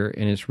out there,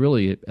 and it's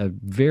really a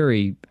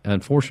very,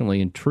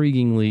 unfortunately,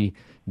 intriguingly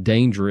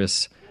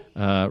dangerous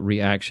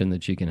reaction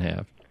that you can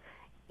have.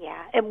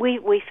 Yeah, and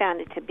we found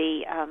it to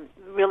be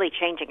really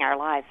changing our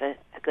lives a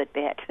good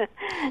bit.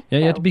 Yeah,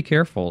 you have to be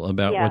careful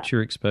about what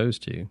you're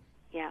exposed to.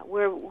 Yeah,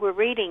 we're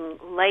reading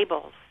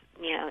labels,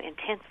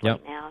 intensely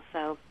now,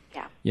 so...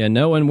 Yeah,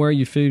 knowing where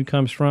your food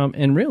comes from.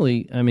 And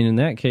really, in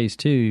that case,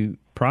 too,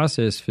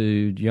 processed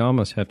food, you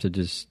almost have to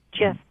just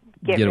get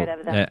rid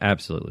of them.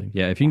 Absolutely.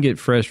 Yeah, if you can get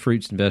fresh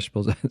fruits and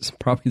vegetables, that's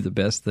probably the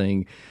best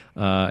thing.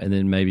 And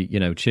then maybe,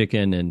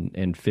 chicken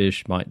and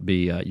fish might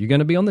be, you're going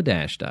to be on the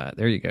DASH diet.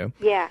 There you go.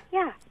 Yeah.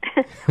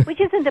 Which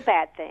isn't a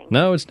bad thing.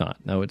 No, it's not.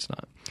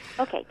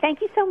 Okay,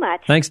 thank you so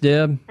much. Thanks,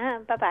 Deb.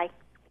 Bye-bye.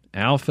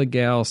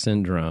 Alpha-gal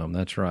syndrome.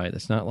 That's right.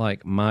 It's not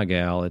like my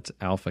gal. It's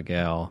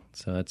alpha-gal.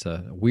 So it's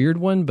a weird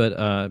one, but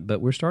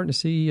we're starting to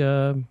see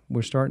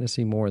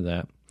more of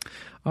that.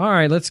 All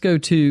right, let's go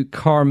to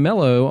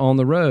Carmelo on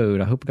the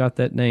road. I hope I got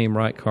that name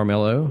right,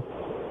 Carmelo.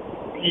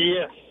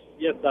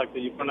 Yes, doctor.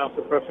 You pronounced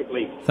it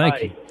perfectly.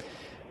 Thank you.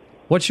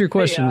 What's your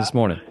question this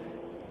morning?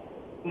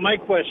 My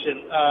question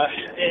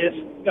is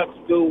got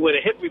to do with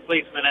a hip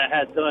replacement I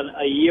had done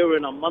a year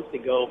and a month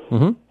ago.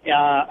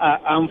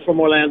 I'm from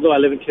Orlando. I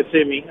live in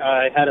Kissimmee.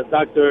 I had a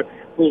doctor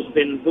who's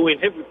been doing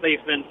hip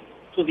replacement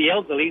to the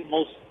elderly.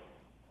 Most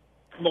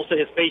of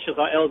his patients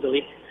are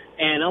elderly.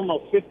 And I'm a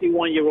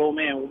 51-year-old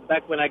man.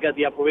 Back when I got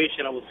the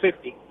operation, I was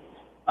 50.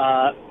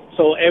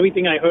 So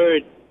everything I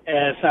heard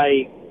as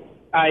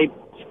I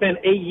spent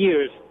 8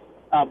 years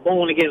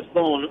bone against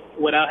bone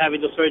without having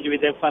the surgery.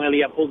 Then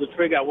finally I pulled the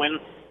trigger. I went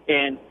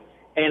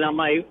And on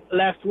my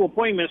last 2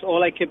 appointments,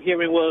 all I kept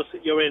hearing was,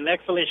 "You're in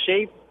excellent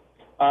shape.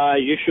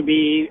 You should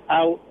be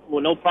out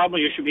with no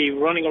problem. You should be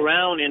running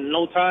around in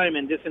no time,"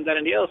 and this and that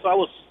and the other. So I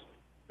was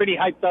pretty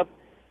hyped up,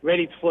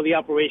 ready for the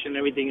operation and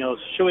everything else.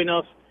 Sure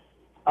enough,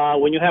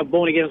 when you have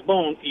bone against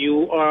bone,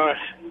 you are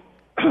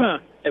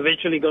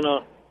eventually going to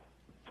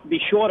be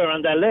shorter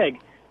on that leg.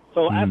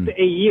 So after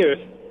 8 years,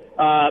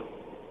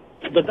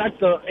 the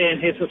doctor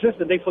and his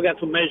assistant, they forgot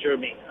to measure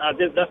me.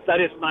 That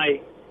is my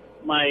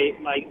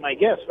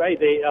guess, right?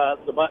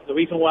 The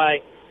reason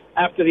why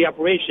after the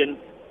operation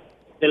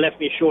they left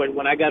me short.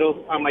 When I got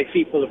on my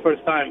feet for the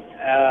first time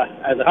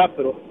at the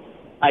hospital,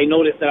 I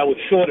noticed that I was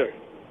shorter.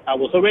 I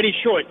was already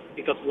short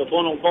because of the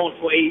bone on bone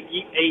for 8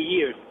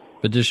 years.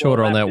 But just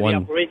shorter on that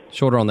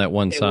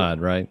one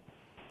side, right?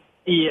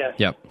 Yeah.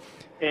 Yep.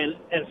 And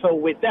so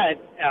with that,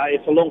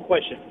 it's a long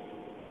question.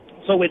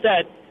 So with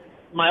that,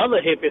 my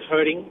other hip is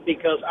hurting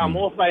because I'm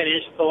off by an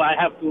inch, so I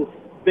have to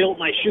build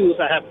my shoes.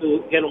 I have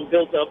to get them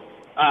built up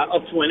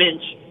to an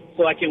inch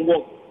so I can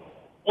walk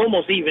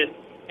almost even.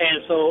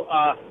 And so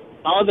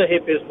my other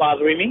hip is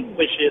bothering me,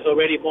 which is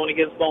already bone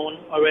against bone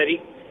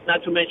already.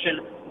 Not to mention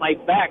my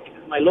back,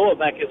 my lower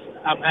back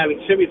I'm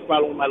having serious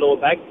problem with my lower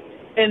back.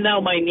 And now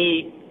my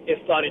knee is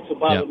starting to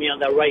bother me on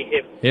that right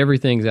hip.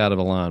 Everything's out of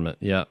alignment,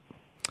 yeah.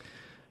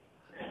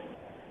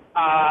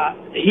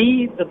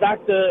 The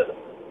doctor,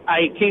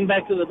 I came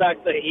back to the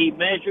doctor. He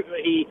measured,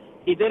 he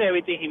did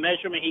everything. He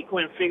measured me. He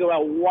couldn't figure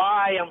out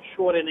why I'm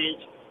short an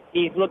inch.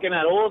 He's looking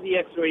at all the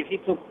x-rays. He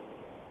took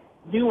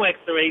new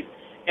x-rays,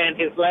 and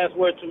his last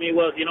word to me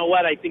was, "You know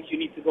what? I think you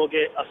need to go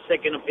get a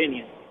second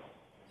opinion."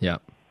 Yeah.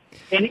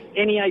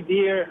 Any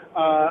idea?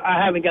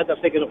 I haven't got the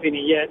second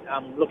opinion yet.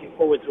 I'm looking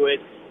forward to it,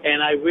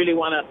 and I really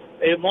want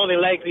to. More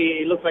than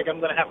likely, it looks like I'm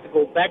going to have to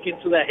go back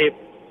into that hip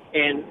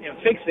and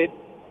fix it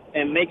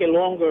and make it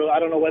longer. I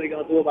don't know what they're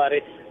going to do about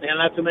it. And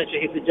not to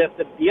mention, he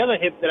suggested the other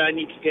hip that I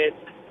need to get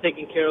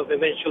taken care of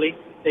eventually.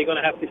 They're going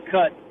to have to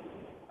cut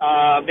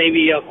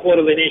maybe a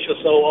quarter of an inch or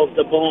so of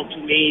the bone to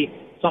me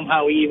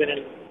somehow even.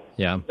 And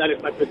that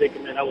is my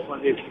predicament. I was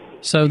wondering if you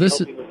could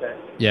help me with that.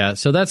 Yeah,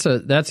 so that's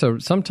a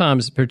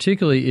sometimes,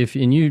 particularly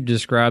and you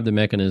describe the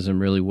mechanism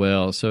really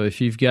well. So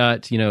if you've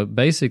got,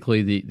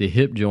 basically the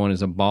hip joint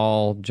is a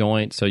ball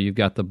joint. So you've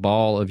got the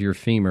ball of your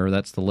femur,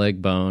 that's the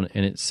leg bone,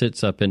 and it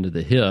sits up into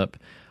the hip.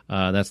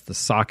 That's the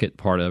socket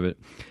part of it.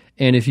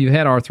 And if you've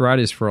had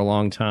arthritis for a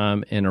long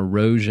time and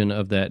erosion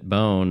of that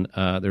bone,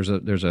 there's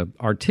a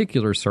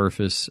articular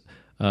surface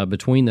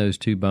between those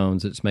two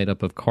bones that's made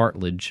up of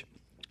cartilage,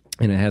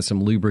 and it has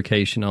some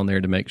lubrication on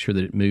there to make sure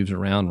that it moves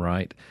around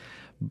right.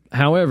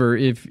 However,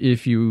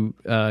 if you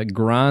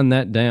grind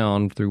that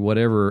down through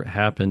whatever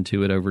happened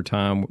to it over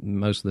time,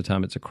 most of the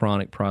time it's a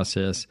chronic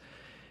process.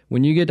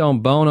 When you get on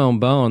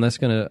bone, that's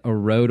going to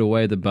erode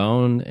away the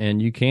bone,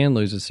 and you can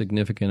lose a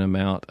significant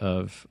amount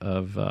of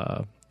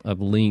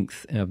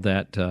length of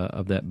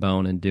that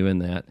bone in doing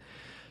that.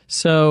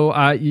 So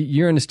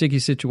you're in a sticky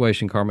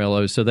situation,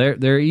 Carmelo. So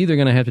they're either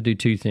going to have to do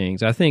two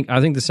things. I think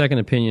the second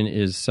opinion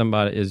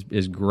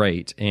is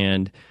great.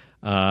 And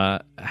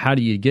how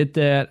do you get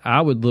that?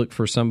 I would look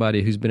for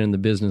somebody who's been in the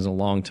business a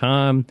long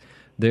time.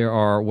 There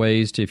are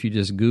ways to, if you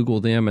just Google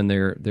them and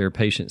their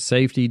patient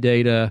safety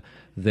data,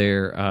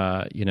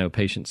 their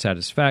patient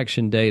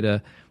satisfaction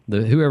data,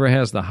 whoever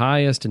has the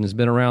highest and has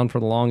been around for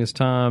the longest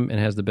time and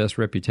has the best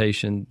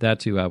reputation,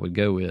 that's who I would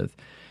go with.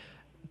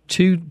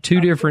 Two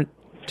different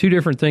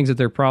things that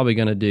they're probably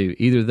going to do.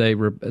 Either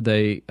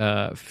they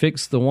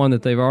fix the one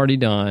that they've already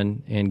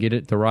done and get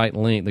it the right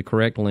length, the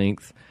correct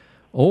length,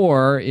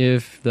 or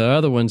if the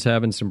other one's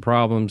having some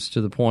problems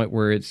to the point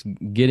where it's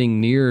getting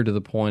near to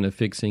the point of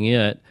fixing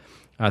it,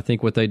 I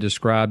think what they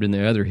described in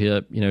the other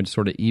hip, to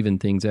sort of even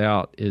things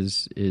out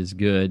is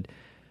good.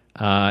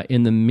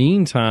 In the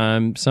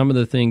meantime, some of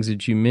the things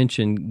that you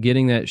mentioned,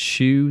 getting that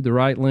shoe the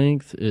right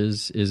length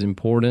is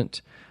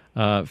important.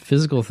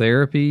 Physical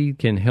therapy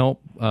can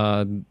help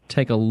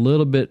take a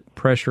little bit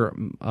pressure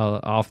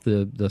off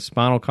the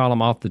spinal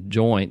column, off the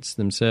joints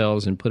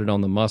themselves, and put it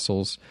on the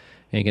muscles,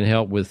 and can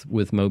help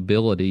with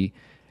mobility.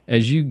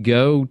 As you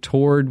go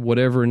toward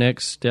whatever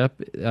next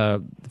step,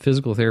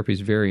 physical therapy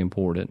is very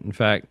important. In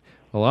fact,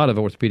 a lot of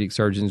orthopedic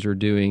surgeons are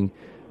doing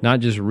not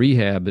just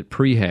rehab, but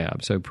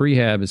prehab. So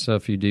prehab is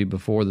stuff you do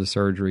before the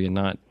surgery and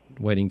not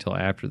waiting till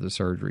after the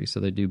surgery. So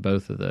they do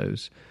both of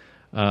those.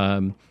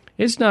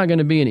 It's not going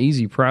to be an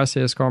easy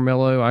process,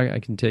 Carmelo. I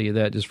can tell you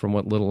that just from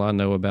what little I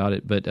know about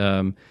it. But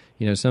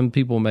some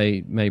people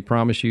may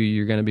promise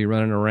you're going to be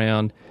running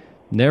around.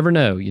 Never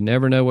know. You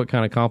never know what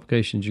kind of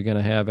complications you're going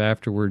to have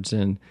afterwards.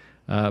 And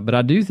but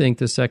I do think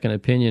the second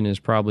opinion is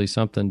probably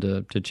something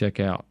to check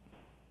out.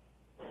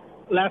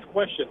 Last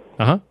question.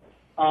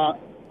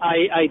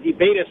 I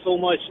debated so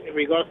much in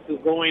regards to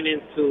going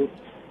into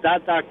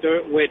that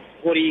doctor with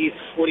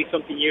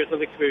 40-something years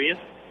of experience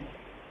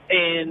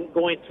and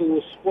going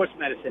to sports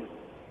medicine,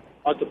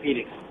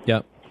 orthopedics.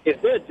 Yeah. Is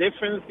there a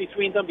difference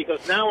between them?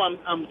 Because now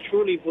I'm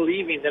truly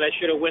believing that I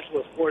should have went to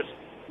a sports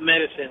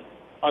medicine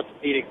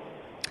orthopedic.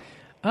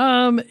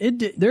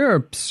 There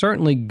are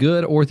certainly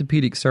good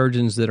orthopedic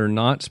surgeons that are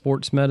not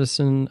sports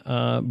medicine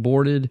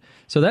boarded.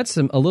 So that's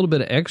a little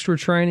bit of extra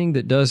training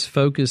that does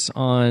focus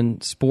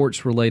on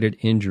sports-related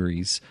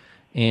injuries.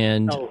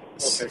 And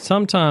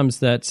sometimes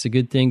that's a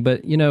good thing.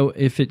 But,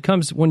 if it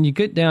comes, when you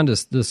get down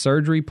to the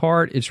surgery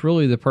part, it's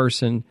really the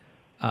person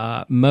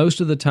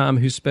most of the time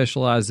who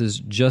specializes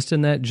just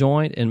in that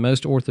joint. And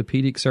most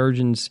orthopedic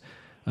surgeons,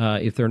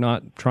 if they're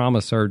not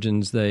trauma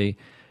surgeons, they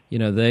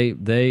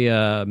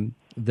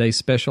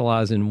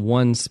specialize in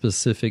one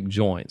specific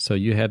joint. So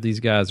you have these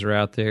guys that are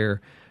out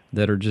there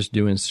that are just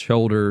doing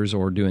shoulders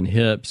or doing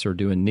hips or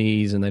doing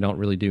knees, and they don't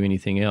really do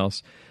anything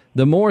else.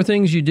 The more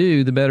things you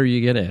do, the better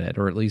you get at it,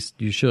 or at least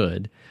you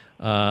should.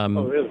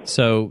 Really?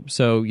 So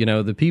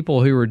the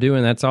people who are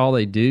doing that's all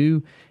they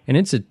do, and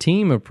it's a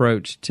team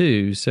approach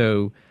too.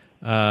 So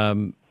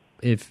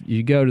if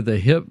you go to the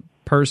hip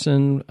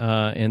person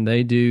and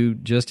they do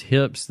just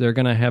hips, they're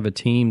going to have a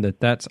team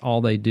that's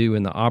all they do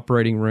in the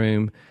operating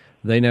room.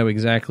 They know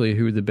exactly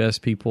who are the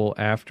best people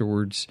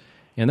afterwards,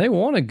 and they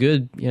want a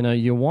good.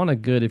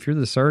 If you're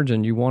the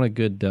surgeon, you want a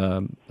good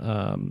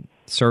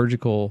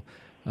surgical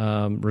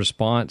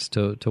response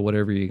to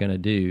whatever you're going to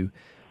do.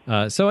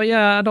 I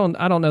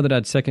don't know that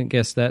I'd second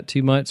guess that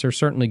too much. There's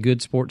certainly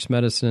good sports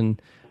medicine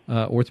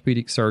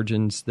orthopedic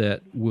surgeons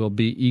that will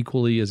be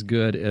equally as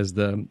good as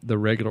the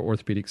regular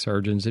orthopedic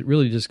surgeons. It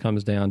really just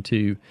comes down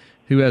to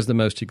who has the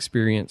most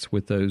experience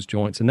with those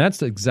joints, and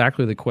that's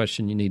exactly the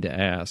question you need to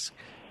ask.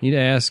 You need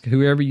to ask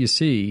whoever you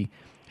see,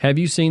 have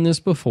you seen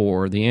this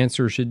before? The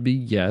answer should be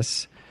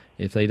yes.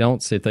 If they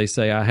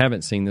say, I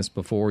haven't seen this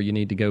before, you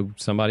need to go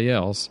somebody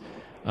else.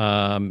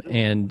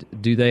 And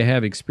do they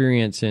have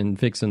experience in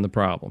fixing the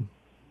problem?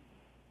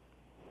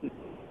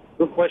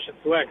 Good question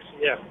to ask.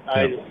 Yeah,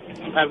 I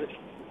have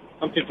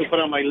something to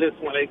put on my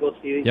list when I go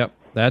see. Yep,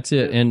 that's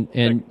it. And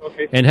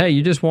hey,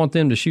 you just want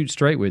them to shoot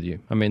straight with you.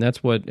 I mean,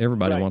 that's what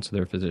everybody wants of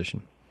their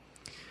physician.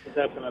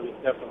 Definitely.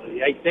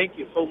 I thank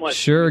you so much.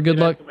 Sure. Good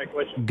luck.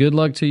 Good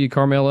luck to you,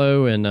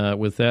 Carmelo, and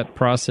with that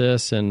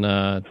process, and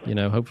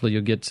hopefully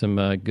you'll get some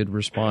good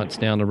response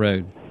down the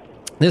road.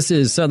 This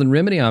is Southern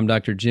Remedy. I'm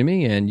Dr.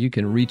 Jimmy, and you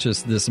can reach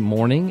us this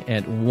morning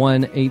at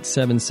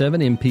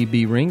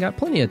 1-877-MPB-RING. Got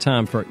plenty of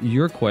time for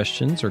your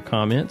questions or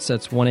comments.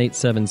 That's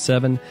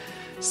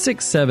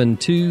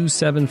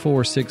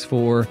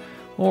 1-877-672-7464,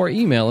 or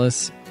email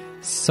us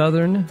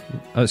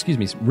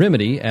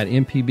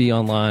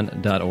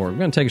remedy@mpbonline.org. We're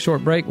going to take a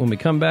short break. When we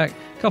come back,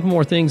 a couple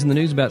more things in the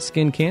news about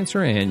skin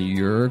cancer and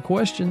your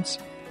questions.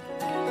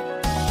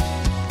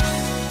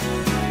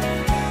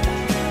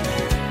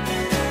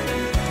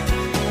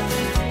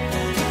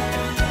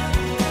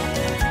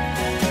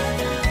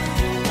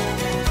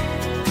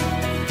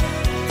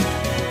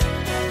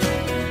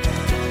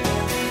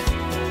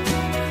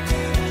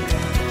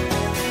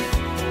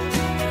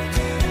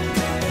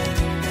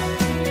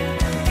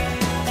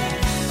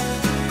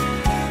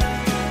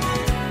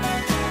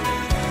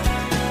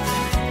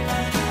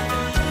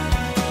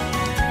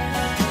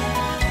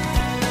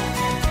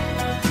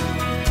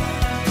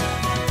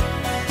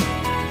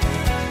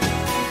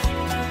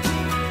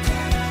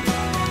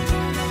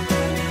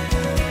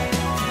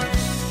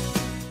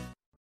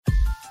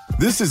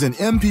 This is an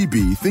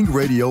MPB Think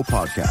Radio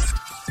podcast.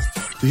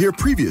 To hear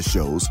previous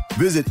shows,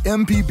 visit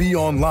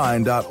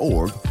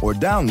mpbonline.org or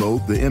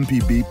download the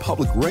MPB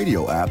Public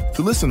Radio app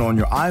to listen on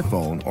your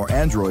iPhone or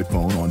Android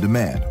phone on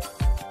demand.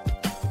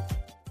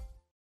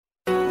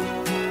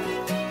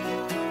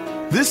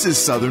 This is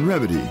Southern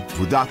Remedy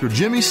with Dr.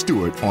 Jimmy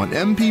Stewart on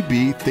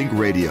MPB Think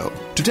Radio.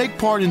 To take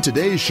part in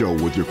today's show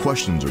with your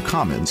questions or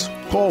comments,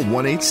 call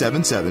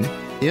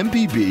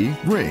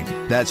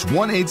 1-877-MPB-RING. That's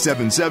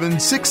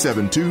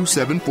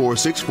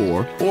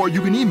 1-877-672-7464, or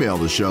you can email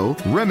the show,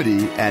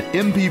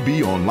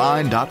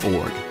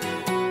 remedy@mpbonline.org.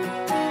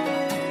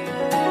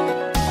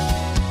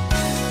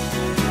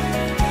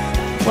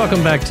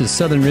 Welcome back to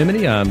Southern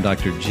Remedy. I'm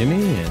Dr.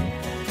 Jimmy, and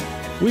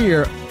we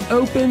are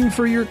open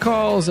for your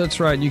calls. That's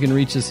right. You can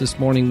reach us this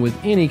morning with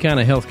any kind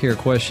of healthcare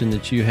question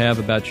that you have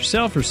about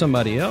yourself or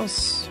somebody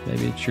else.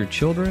 Maybe it's your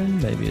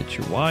children. Maybe it's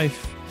your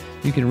wife.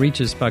 You can reach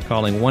us by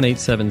calling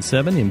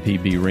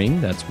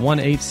 1-877-MPB-RING. That's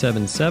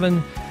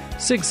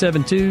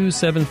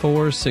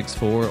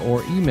 1-877-672-7464,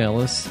 or email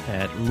us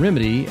at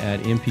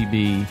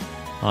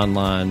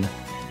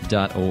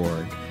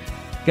remedy@mpbonline.org.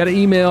 Got an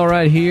email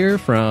right here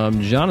from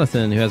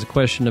Jonathan, who has a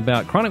question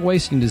about chronic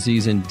wasting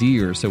disease in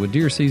deer. So with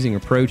deer season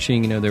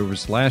approaching,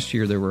 last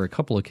year there were a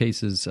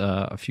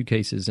few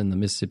cases in the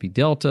Mississippi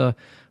Delta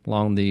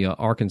along the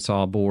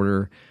Arkansas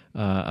border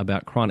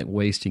about chronic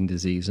wasting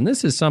disease. And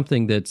this is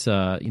something that's,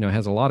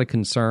 has a lot of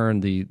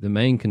concern. The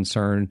main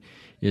concern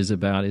is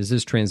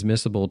this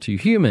transmissible to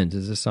humans?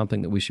 Is this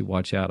something that we should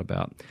watch out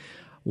about?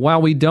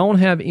 While we don't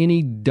have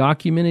any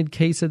documented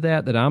case of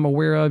that I'm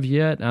aware of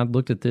yet, I've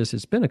looked at this.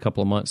 It's been a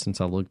couple of months since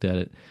I looked at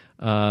it.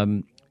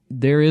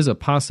 There is a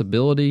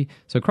possibility.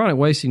 So chronic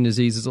wasting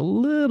disease is a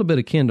little bit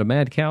akin to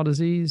mad cow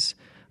disease,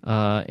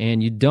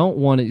 and you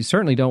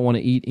certainly don't want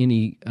to eat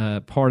any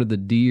part of the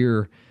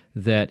deer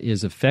that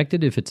is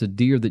affected. If it's a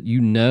deer that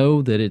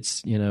that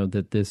it's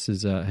that this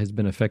is has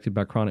been affected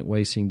by chronic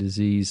wasting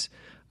disease,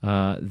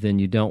 then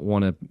you don't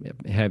want to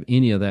have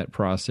any of that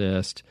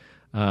processed,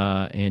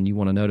 and you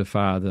want to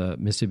notify the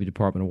Mississippi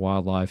Department of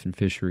Wildlife and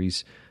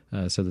Fisheries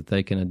so that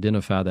they can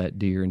identify that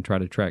deer and try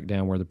to track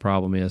down where the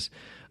problem is.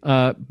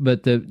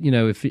 But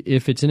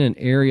if it's in an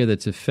area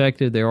that's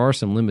affected, there are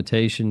some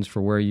limitations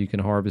for where you can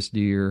harvest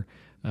deer.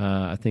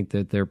 I think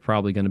that there are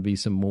probably going to be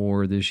some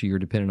more this year,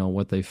 depending on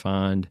what they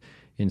find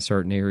in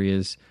certain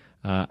areas.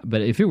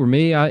 But if it were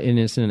me, and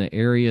it's in an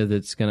area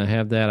that's going to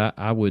have that,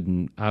 I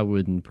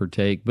wouldn't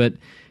partake. But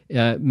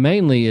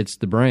mainly it's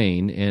the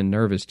brain and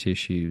nervous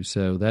tissue,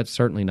 so that's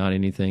certainly not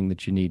anything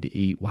that you need to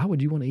eat. Why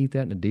would you want to eat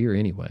that in a deer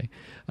anyway?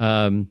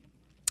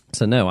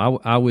 So no,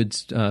 I would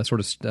sort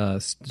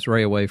of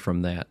stray away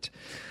from that.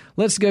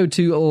 Let's go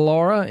to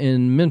Laura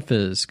in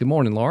Memphis. Good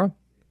morning, Laura.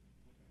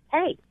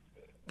 Hey.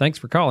 Thanks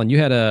for calling. You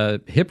had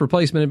a hip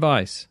replacement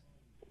advice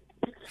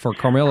for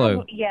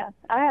Carmelo. Yes,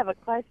 I have a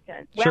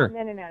question. Sure.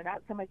 Well, no,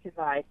 not so much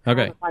advice.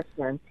 Okay. I have a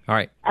question. All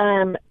right.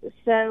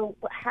 So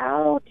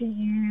how do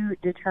you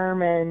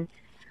determine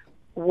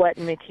what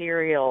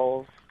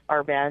materials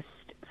are best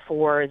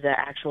for the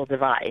actual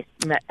device?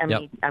 I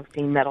mean, I've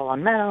seen metal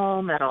on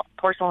metal,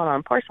 porcelain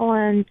on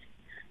porcelain,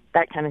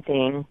 that kind of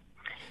thing.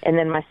 And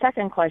then my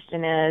second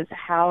question is,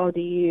 how do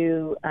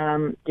you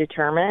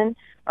determine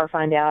or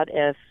find out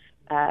if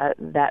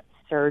that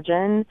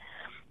surgeon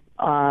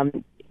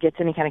gets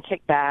any kind of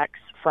kickbacks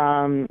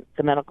from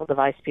the medical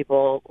device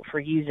people for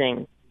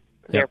using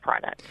their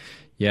product?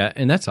 Yeah,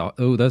 and that's all.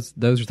 Oh, those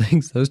are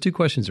things. Those two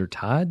questions are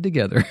tied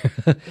together.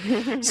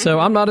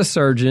 So I'm not a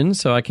surgeon,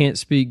 so I can't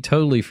speak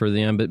totally for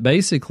them. But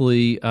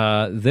basically,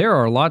 there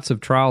are lots of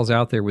trials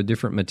out there with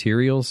different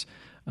materials.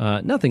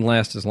 Nothing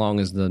lasts as long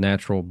as the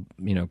natural,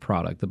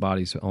 product, the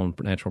body's own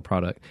natural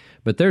product.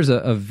 But there's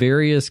a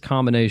various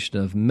combination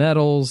of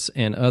metals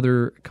and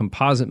other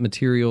composite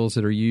materials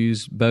that are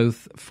used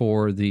both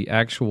for the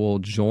actual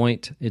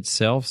joint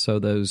itself, so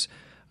those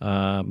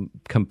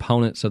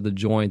components of the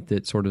joint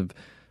that sort of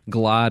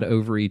glide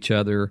over each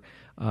other,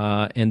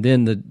 and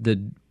then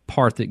the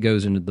part that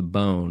goes into the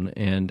bone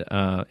and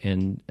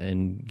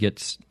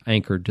gets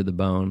anchored to the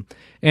bone,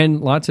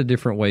 and lots of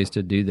different ways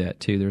to do that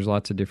too. There's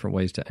lots of different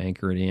ways to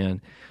anchor it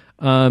in.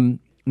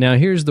 Now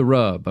here's the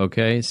rub.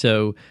 Okay,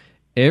 so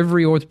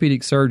every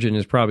orthopedic surgeon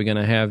is probably going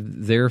to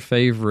have their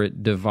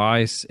favorite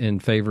device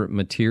and favorite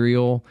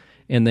material,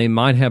 and they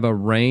might have a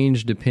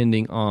range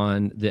depending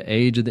on the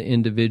age of the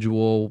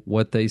individual,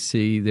 what they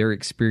see, their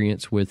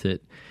experience with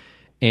it.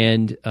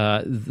 And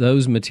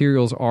those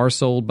materials are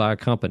sold by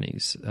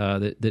companies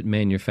that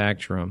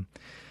manufacture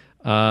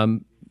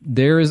them.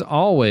 There is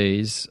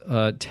always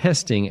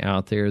testing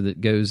out there that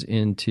goes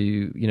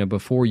into,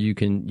 before you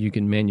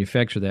can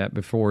manufacture that,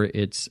 before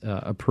it's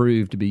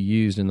approved to be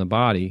used in the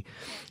body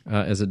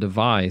as a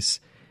device.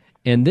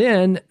 And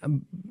then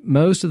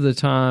most of the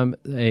time,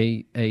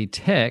 a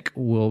tech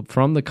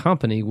from the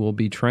company will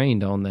be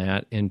trained on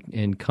that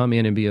and come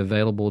in and be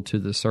available to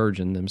the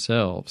surgeon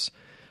themselves.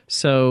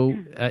 So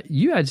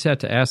you just have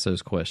to ask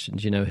those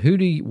questions.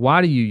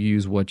 Why do you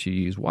use what you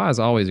use? Why is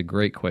always a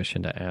great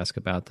question to ask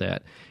about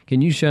that.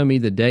 Can you show me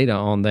the data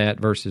on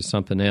that versus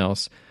something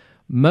else?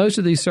 Most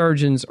of these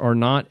surgeons are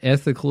not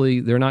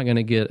ethically, they're not going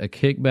to get a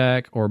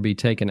kickback or be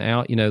taken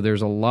out.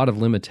 There's a lot of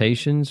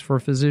limitations for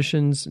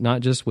physicians,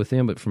 not just with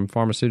them, but from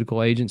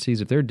pharmaceutical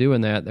agencies. If they're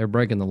doing that, they're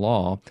breaking the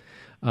law.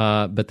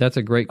 But that's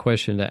a great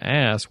question to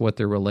ask, what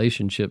their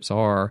relationships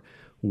are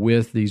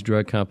with these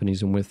drug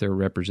companies and with their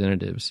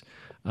representatives.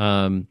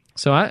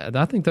 So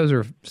I think those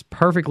are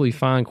perfectly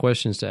fine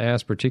questions to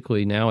ask,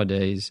 particularly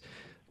nowadays.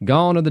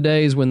 Gone are the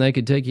days when they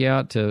could take you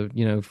out to,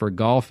 for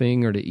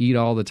golfing or to eat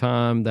all the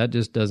time. That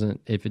just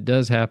doesn't, if it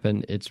does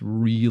happen, it's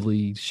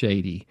really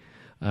shady.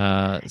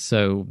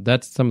 So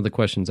that's some of the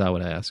questions I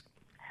would ask.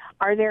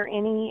 Are there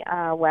any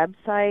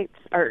websites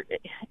or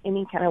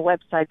any kind of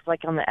websites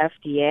like on the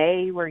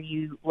FDA where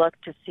you look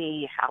to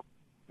see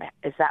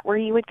is that where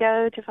you would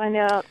go to find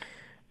out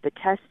the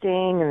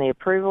testing and the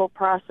approval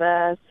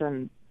process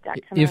and that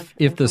kind of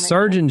if the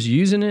surgeon's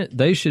using it,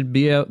 they should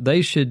be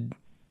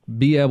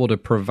able to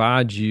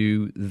provide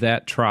you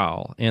that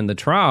trial, and the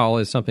trial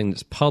is something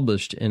that's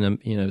published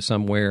in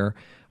somewhere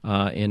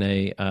in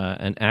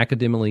an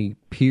academically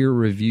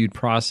peer-reviewed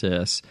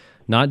process,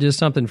 not just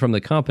something from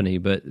the company.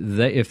 But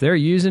if they're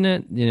using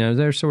it,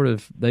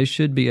 they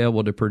should be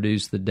able to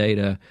produce the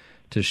data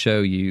to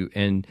show you.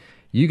 And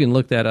you can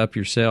look that up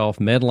yourself.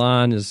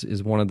 Medline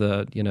is one of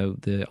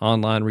the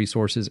online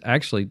resources.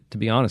 Actually, to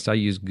be honest, I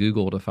use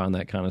Google to find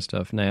that kind of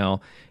stuff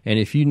now. And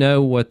if you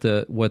know what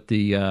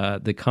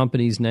the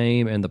company's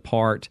name and the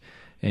part,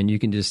 and you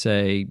can just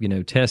say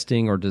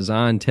testing or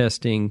design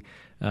testing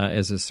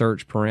as a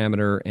search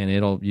parameter, and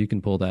you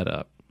can pull that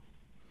up.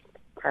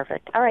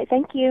 Perfect. All right.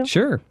 Thank you.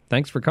 Sure.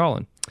 Thanks for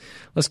calling.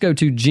 Let's go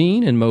to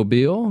Gene in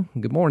Mobile.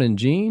 Good morning,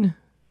 Gene.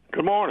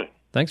 Good morning.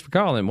 Thanks for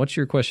calling. What's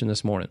your question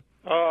this morning?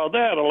 They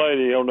had a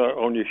lady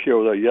on your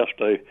show there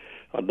yesterday,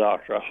 a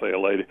doctor, I say a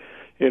lady,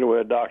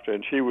 anyway, a doctor,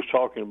 and she was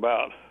talking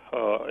about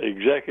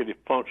executive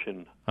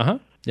function.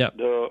 Yeah.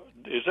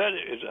 Is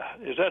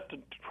that the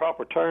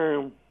proper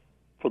term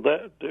for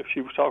that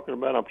she was talking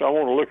about? I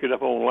want to look it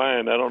up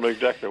online. I don't know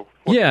exactly.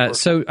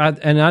 So I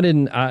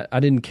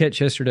didn't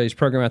catch yesterday's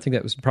program. I think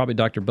that was probably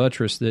Dr.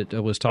 Buttress that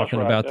was talking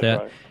about that.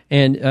 Right.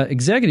 And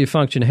executive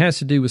function has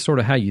to do with sort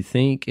of how you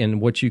think and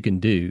what you can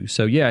do.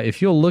 So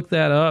if you'll look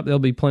that up, there'll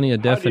be plenty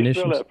of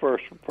definitions. How do you spell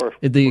that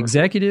first? The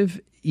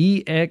executive,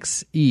 EXECUTIVE,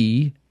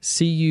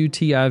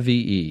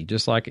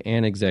 just like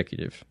an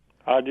executive.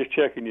 I was just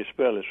checking your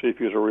spelling, see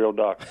if you're a real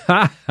doctor.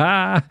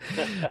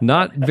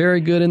 Not very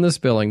good in the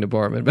spelling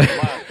department.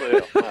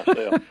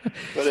 myself.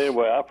 But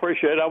anyway, I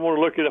appreciate it. I want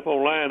to look it up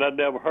online. I'd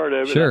never heard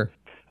of it. Sure.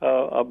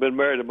 I've been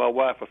married to my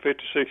wife for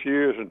 56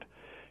 years, and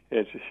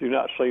she's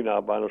not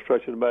senile by no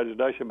stretch of the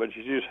imagination, but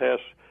she just has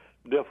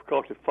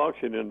difficulty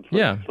functioning.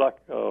 It's like,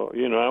 I'm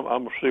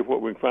going to see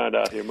what we can find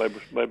out here. Maybe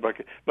I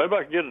can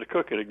get her to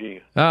cook it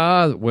again.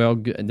 Well,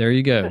 there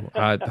you go.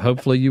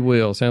 Hopefully you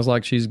will. Sounds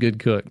like she's a good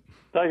cook.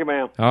 Thank you,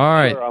 ma'am. All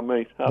right. Sure, I'm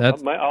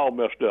all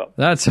messed up.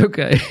 That's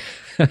okay.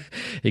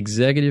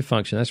 Executive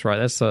function. That's right.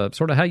 That's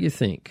sort of how you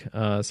think.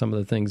 Some of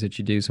the things that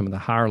you do, some of the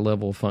higher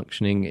level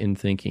functioning in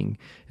thinking.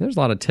 And there's a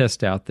lot of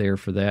tests out there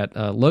for that.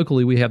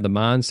 Locally, we have the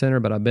Mind Center,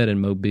 but I bet in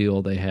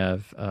Mobile they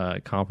have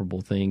comparable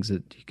things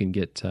that you can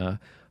get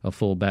a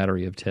full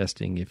battery of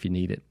testing if you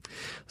need it.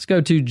 Let's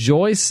go to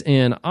Joyce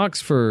in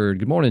Oxford.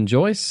 Good morning,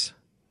 Joyce.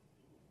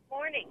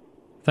 Morning.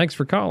 Thanks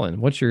for calling.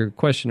 What's your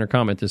question or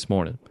comment this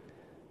morning?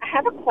 I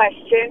have a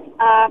question.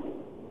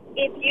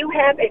 If you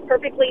have a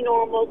perfectly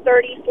normal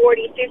 30,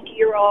 40,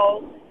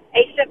 50-year-old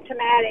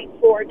asymptomatic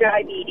for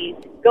diabetes,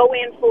 go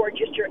in for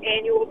just your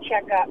annual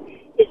checkup,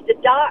 is the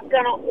doc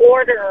going to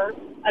order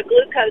a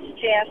glucose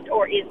test,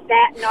 or is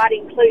that not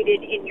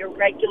included in your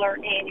regular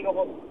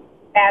annual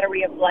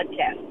battery of blood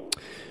tests?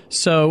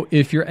 So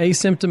if you're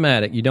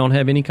asymptomatic, you don't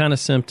have any kind of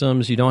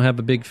symptoms, you don't have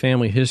a big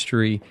family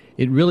history,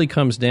 it really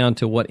comes down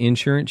to what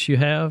insurance you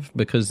have,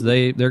 because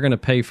they're going to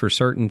pay for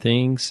certain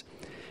things.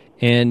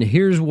 And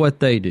here's what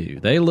they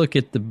do. They look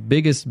at the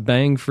biggest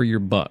bang for your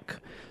buck.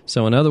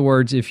 So in other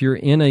words, if you're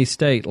in a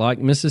state like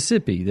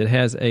Mississippi that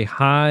has a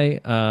high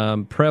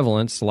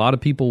prevalence, a lot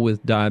of people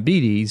with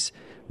diabetes,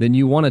 then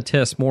you want to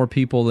test more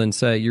people than,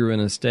 say, you're in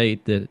a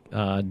state that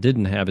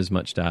didn't have as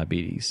much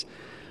diabetes,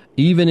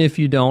 even if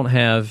you don't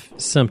have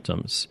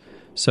symptoms.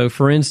 So,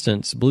 for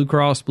instance, Blue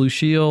Cross Blue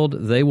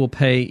Shield, they will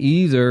pay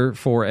either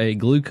for a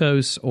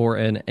glucose or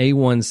an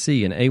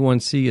A1C. An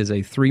A1C is a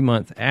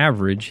 3-month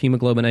average,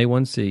 hemoglobin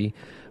A1C,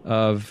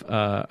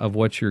 of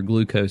what your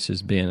glucose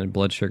has been and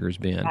blood sugar has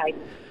been. Right.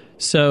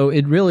 So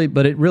it really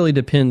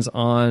depends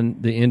on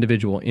the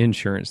individual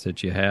insurance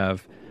that you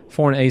have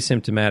for an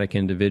asymptomatic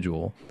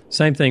individual.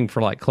 Same thing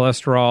for like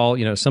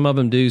cholesterol. Some of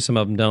them do, some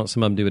of them don't.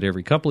 Some of them do it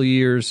every couple of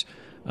years.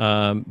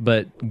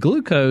 But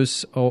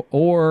glucose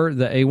or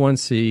the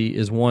A1C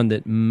is one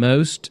that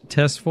most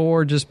test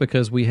for, just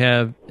because we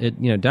have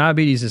it.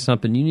 Diabetes is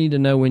something you need to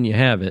know when you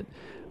have it,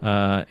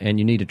 and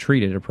you need to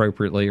treat it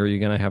appropriately, or you're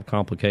going to have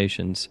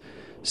complications.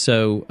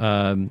 So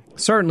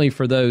certainly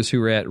for those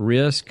who are at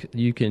risk,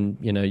 you can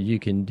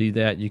do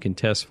that. You can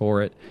test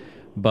for it.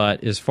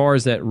 But as far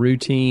as that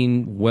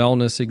routine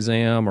wellness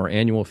exam or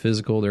annual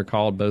physical, they're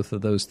called both of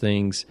those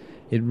things.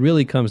 It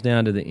really comes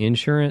down to the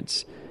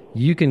insurance.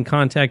 You can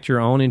contact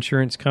your own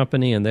insurance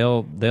company, and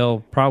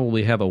they'll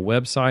probably have a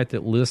website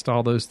that lists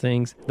all those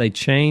things. They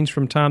change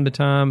from time to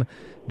time,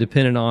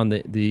 depending on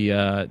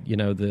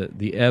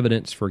the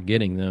evidence for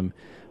getting them.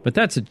 But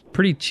that's a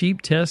pretty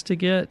cheap test to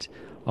get.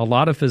 A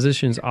lot of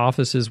physicians'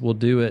 offices will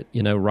do it,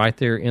 right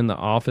there in the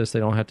office. They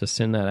don't have to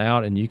send that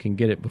out, and you can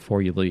get it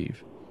before you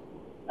leave.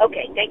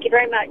 Okay, thank you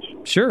very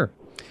much. Sure.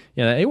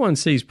 Yeah, the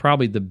A1C is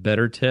probably the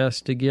better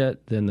test to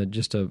get than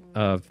just a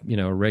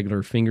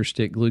regular finger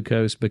stick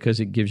glucose, because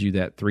it gives you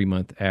that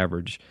 3-month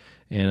average.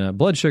 And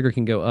blood sugar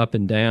can go up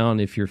and down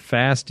if you're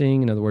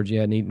fasting. In other words, you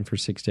hadn't eaten for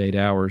 6 to 8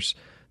 hours.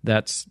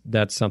 That's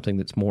something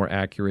that's more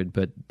accurate,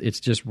 but it's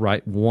just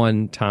right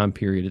one time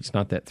period. It's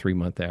not that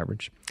 3-month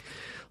average.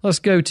 Let's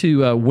go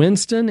to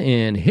Winston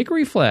in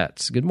Hickory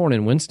Flats. Good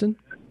morning, Winston.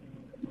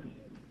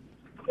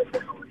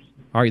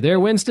 Are you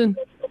there, Winston?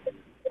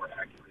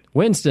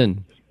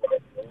 Winston.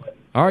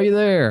 Are you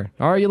there?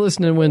 Are you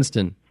listening,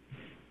 Winston?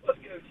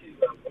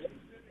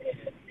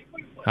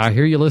 I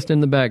hear you listening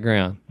in the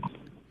background.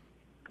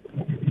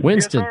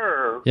 Winston. Yes,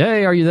 sir.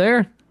 Hey, are you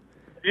there?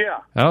 Yeah.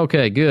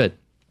 Okay, good.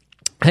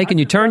 Hey, can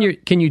you turn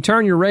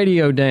your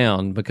radio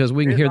down, because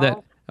we can hear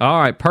that?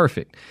 All right,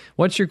 perfect.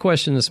 What's your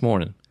question this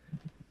morning?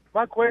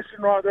 My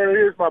question right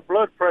there is my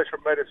blood pressure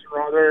medicine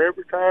right there.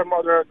 Every time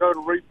I go to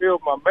refill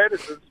my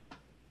medicines,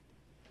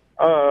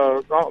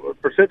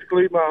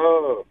 specifically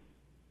my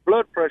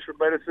blood pressure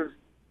medicines,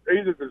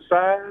 either the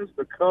size,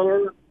 the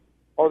color,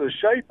 or the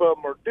shape of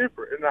them are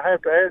different. And I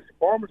have to ask the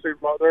pharmacy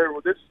right there,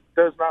 well, this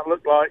does not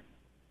look like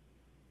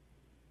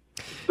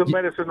the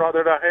medicine right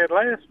there that I had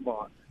last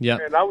month. Yeah.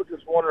 And I was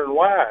just wondering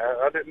why.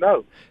 I didn't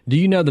know. Do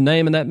you know the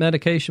name of that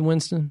medication,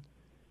 Winston?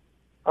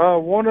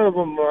 One of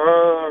them, no,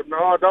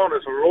 I don't.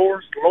 It's a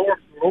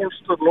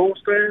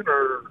Lorstein,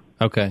 or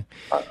okay.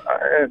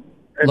 And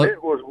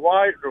it was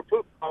white, or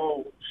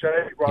football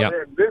shade right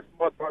there, and this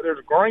month right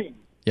there's green.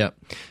 Yep.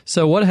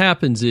 So what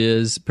happens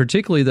is,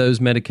 particularly those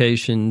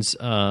medications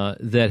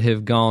that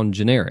have gone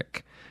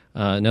generic.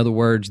 In other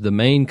words, the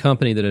main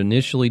company that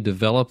initially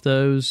developed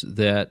those,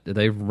 that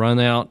they've run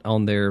out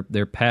on their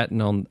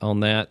patent on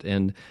that,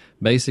 and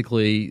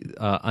basically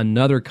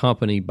another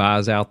company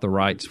buys out the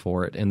rights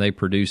for it and they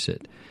produce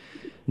it.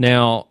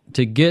 Now,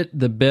 to get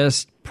the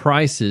best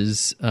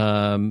prices,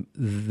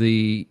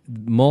 the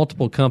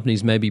multiple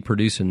companies may be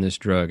producing this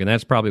drug, and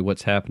that's probably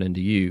what's happening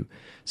to you.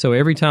 So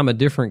every time a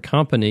different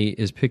company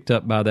is picked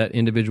up by that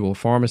individual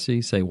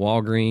pharmacy, say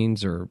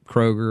Walgreens or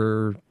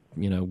Kroger,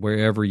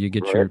 wherever you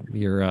get your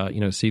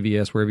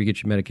CVS, wherever you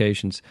get your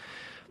medications,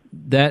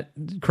 that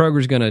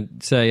Kroger's going to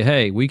say,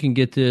 hey, we can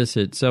get this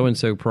at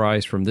so-and-so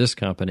price from this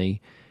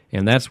company,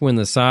 and that's when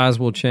the size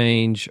will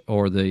change,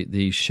 or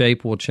the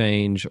shape will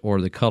change,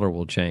 or the color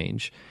will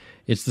change.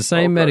 It's the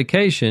same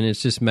medication,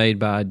 it's just made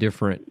by a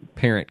different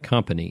parent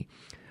company.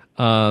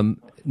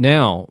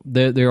 Now,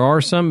 there are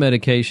some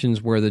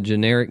medications where the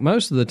generic,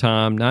 most of the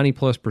time,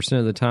 90+%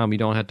 of the time, you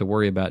don't have to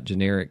worry about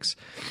generics.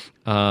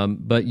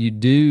 But you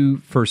do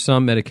for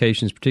some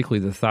medications,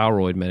 particularly the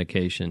thyroid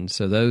medications.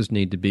 So those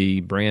need to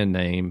be brand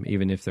name,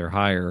 even if they're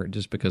higher,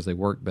 just because they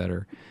work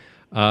better.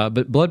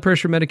 But blood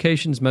pressure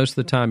medications, most of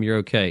the time, you're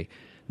okay.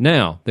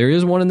 Now, there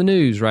is one in the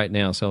news right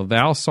now. So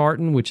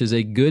Valsartan, which is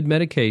a good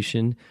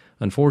medication.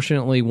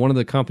 Unfortunately, one of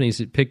the companies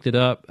that picked it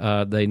up,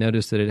 they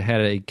noticed that it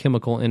had a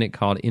chemical in it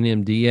called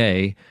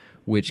NMDA,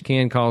 which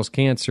can cause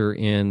cancer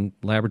in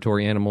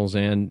laboratory animals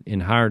and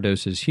in higher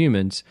doses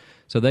humans.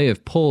 So they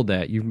have pulled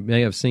that. You may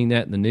have seen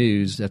that in the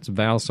news. That's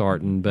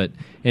Valsartan,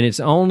 and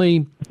it's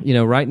only,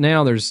 right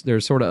now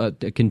there's sort of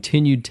a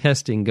continued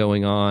testing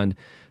going on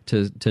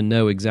to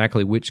know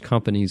exactly which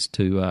companies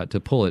to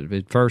pull it.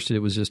 At first, it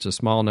was just a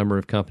small number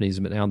of companies,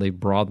 but now they've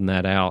broadened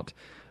that out.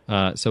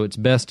 So it's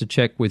best to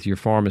check with your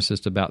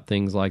pharmacist about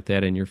things like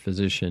that and your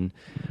physician.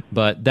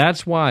 But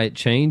that's why it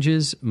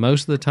changes.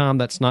 Most of the time,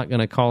 that's not going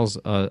to cause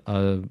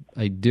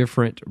a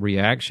different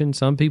reaction.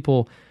 Some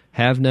people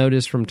have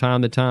noticed from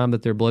time to time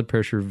that their blood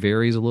pressure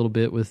varies a little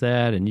bit with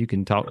that, and you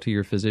can talk to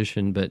your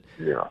physician. But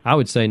I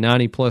would say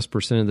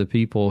 90+% of the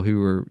people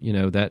who are,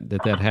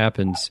 that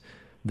happens,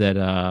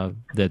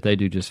 that they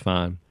do just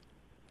fine.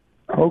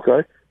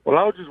 Okay. Well,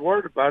 I was just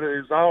worried about it.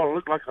 It all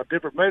looked like a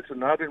different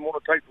medicine. I didn't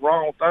want to take the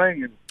wrong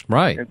thing and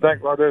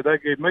think like they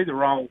gave me the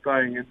wrong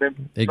thing, and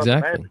then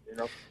exactly.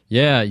 Happened,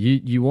 Yeah,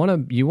 you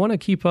want to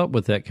keep up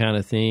with that kind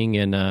of thing.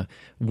 And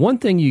one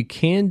thing you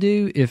can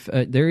do, if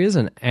there is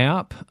an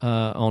app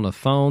on a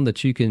phone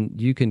that you can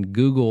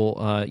Google,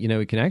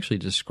 it can actually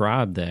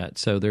describe that.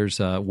 So there's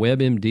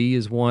WebMD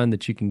is one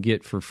that you can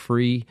get for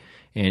free.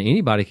 And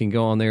anybody can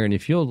go on there, and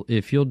if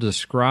you'll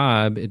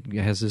describe, it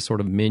has this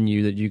sort of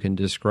menu that you can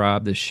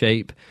describe the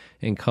shape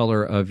and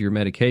color of your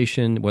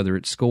medication, whether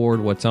it's scored,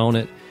 what's on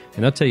it,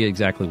 and they'll tell you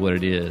exactly what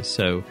it is.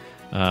 So,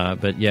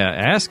 but yeah,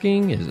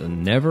 asking is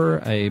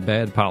never a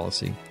bad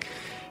policy.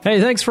 Hey,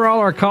 thanks for all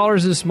our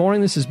callers this morning.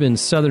 This has been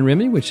Southern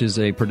Remedy, which is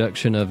a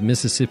production of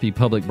Mississippi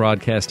Public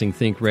Broadcasting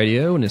Think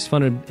Radio, and is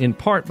funded in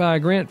part by a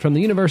grant from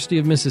the University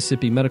of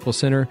Mississippi Medical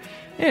Center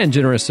and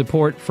generous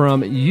support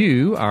from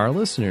you, our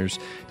listeners.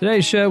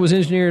 Today's show was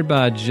engineered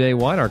by Jay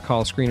White. Our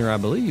call screener, I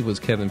believe, was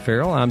Kevin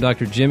Farrell. I'm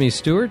Dr. Jimmy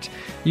Stewart.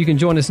 You can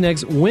join us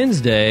next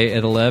Wednesday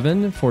at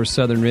 11 for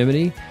Southern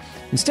Remedy.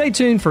 And stay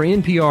tuned for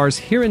NPR's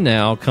Here and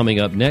Now coming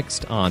up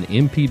next on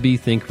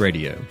MPB Think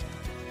Radio.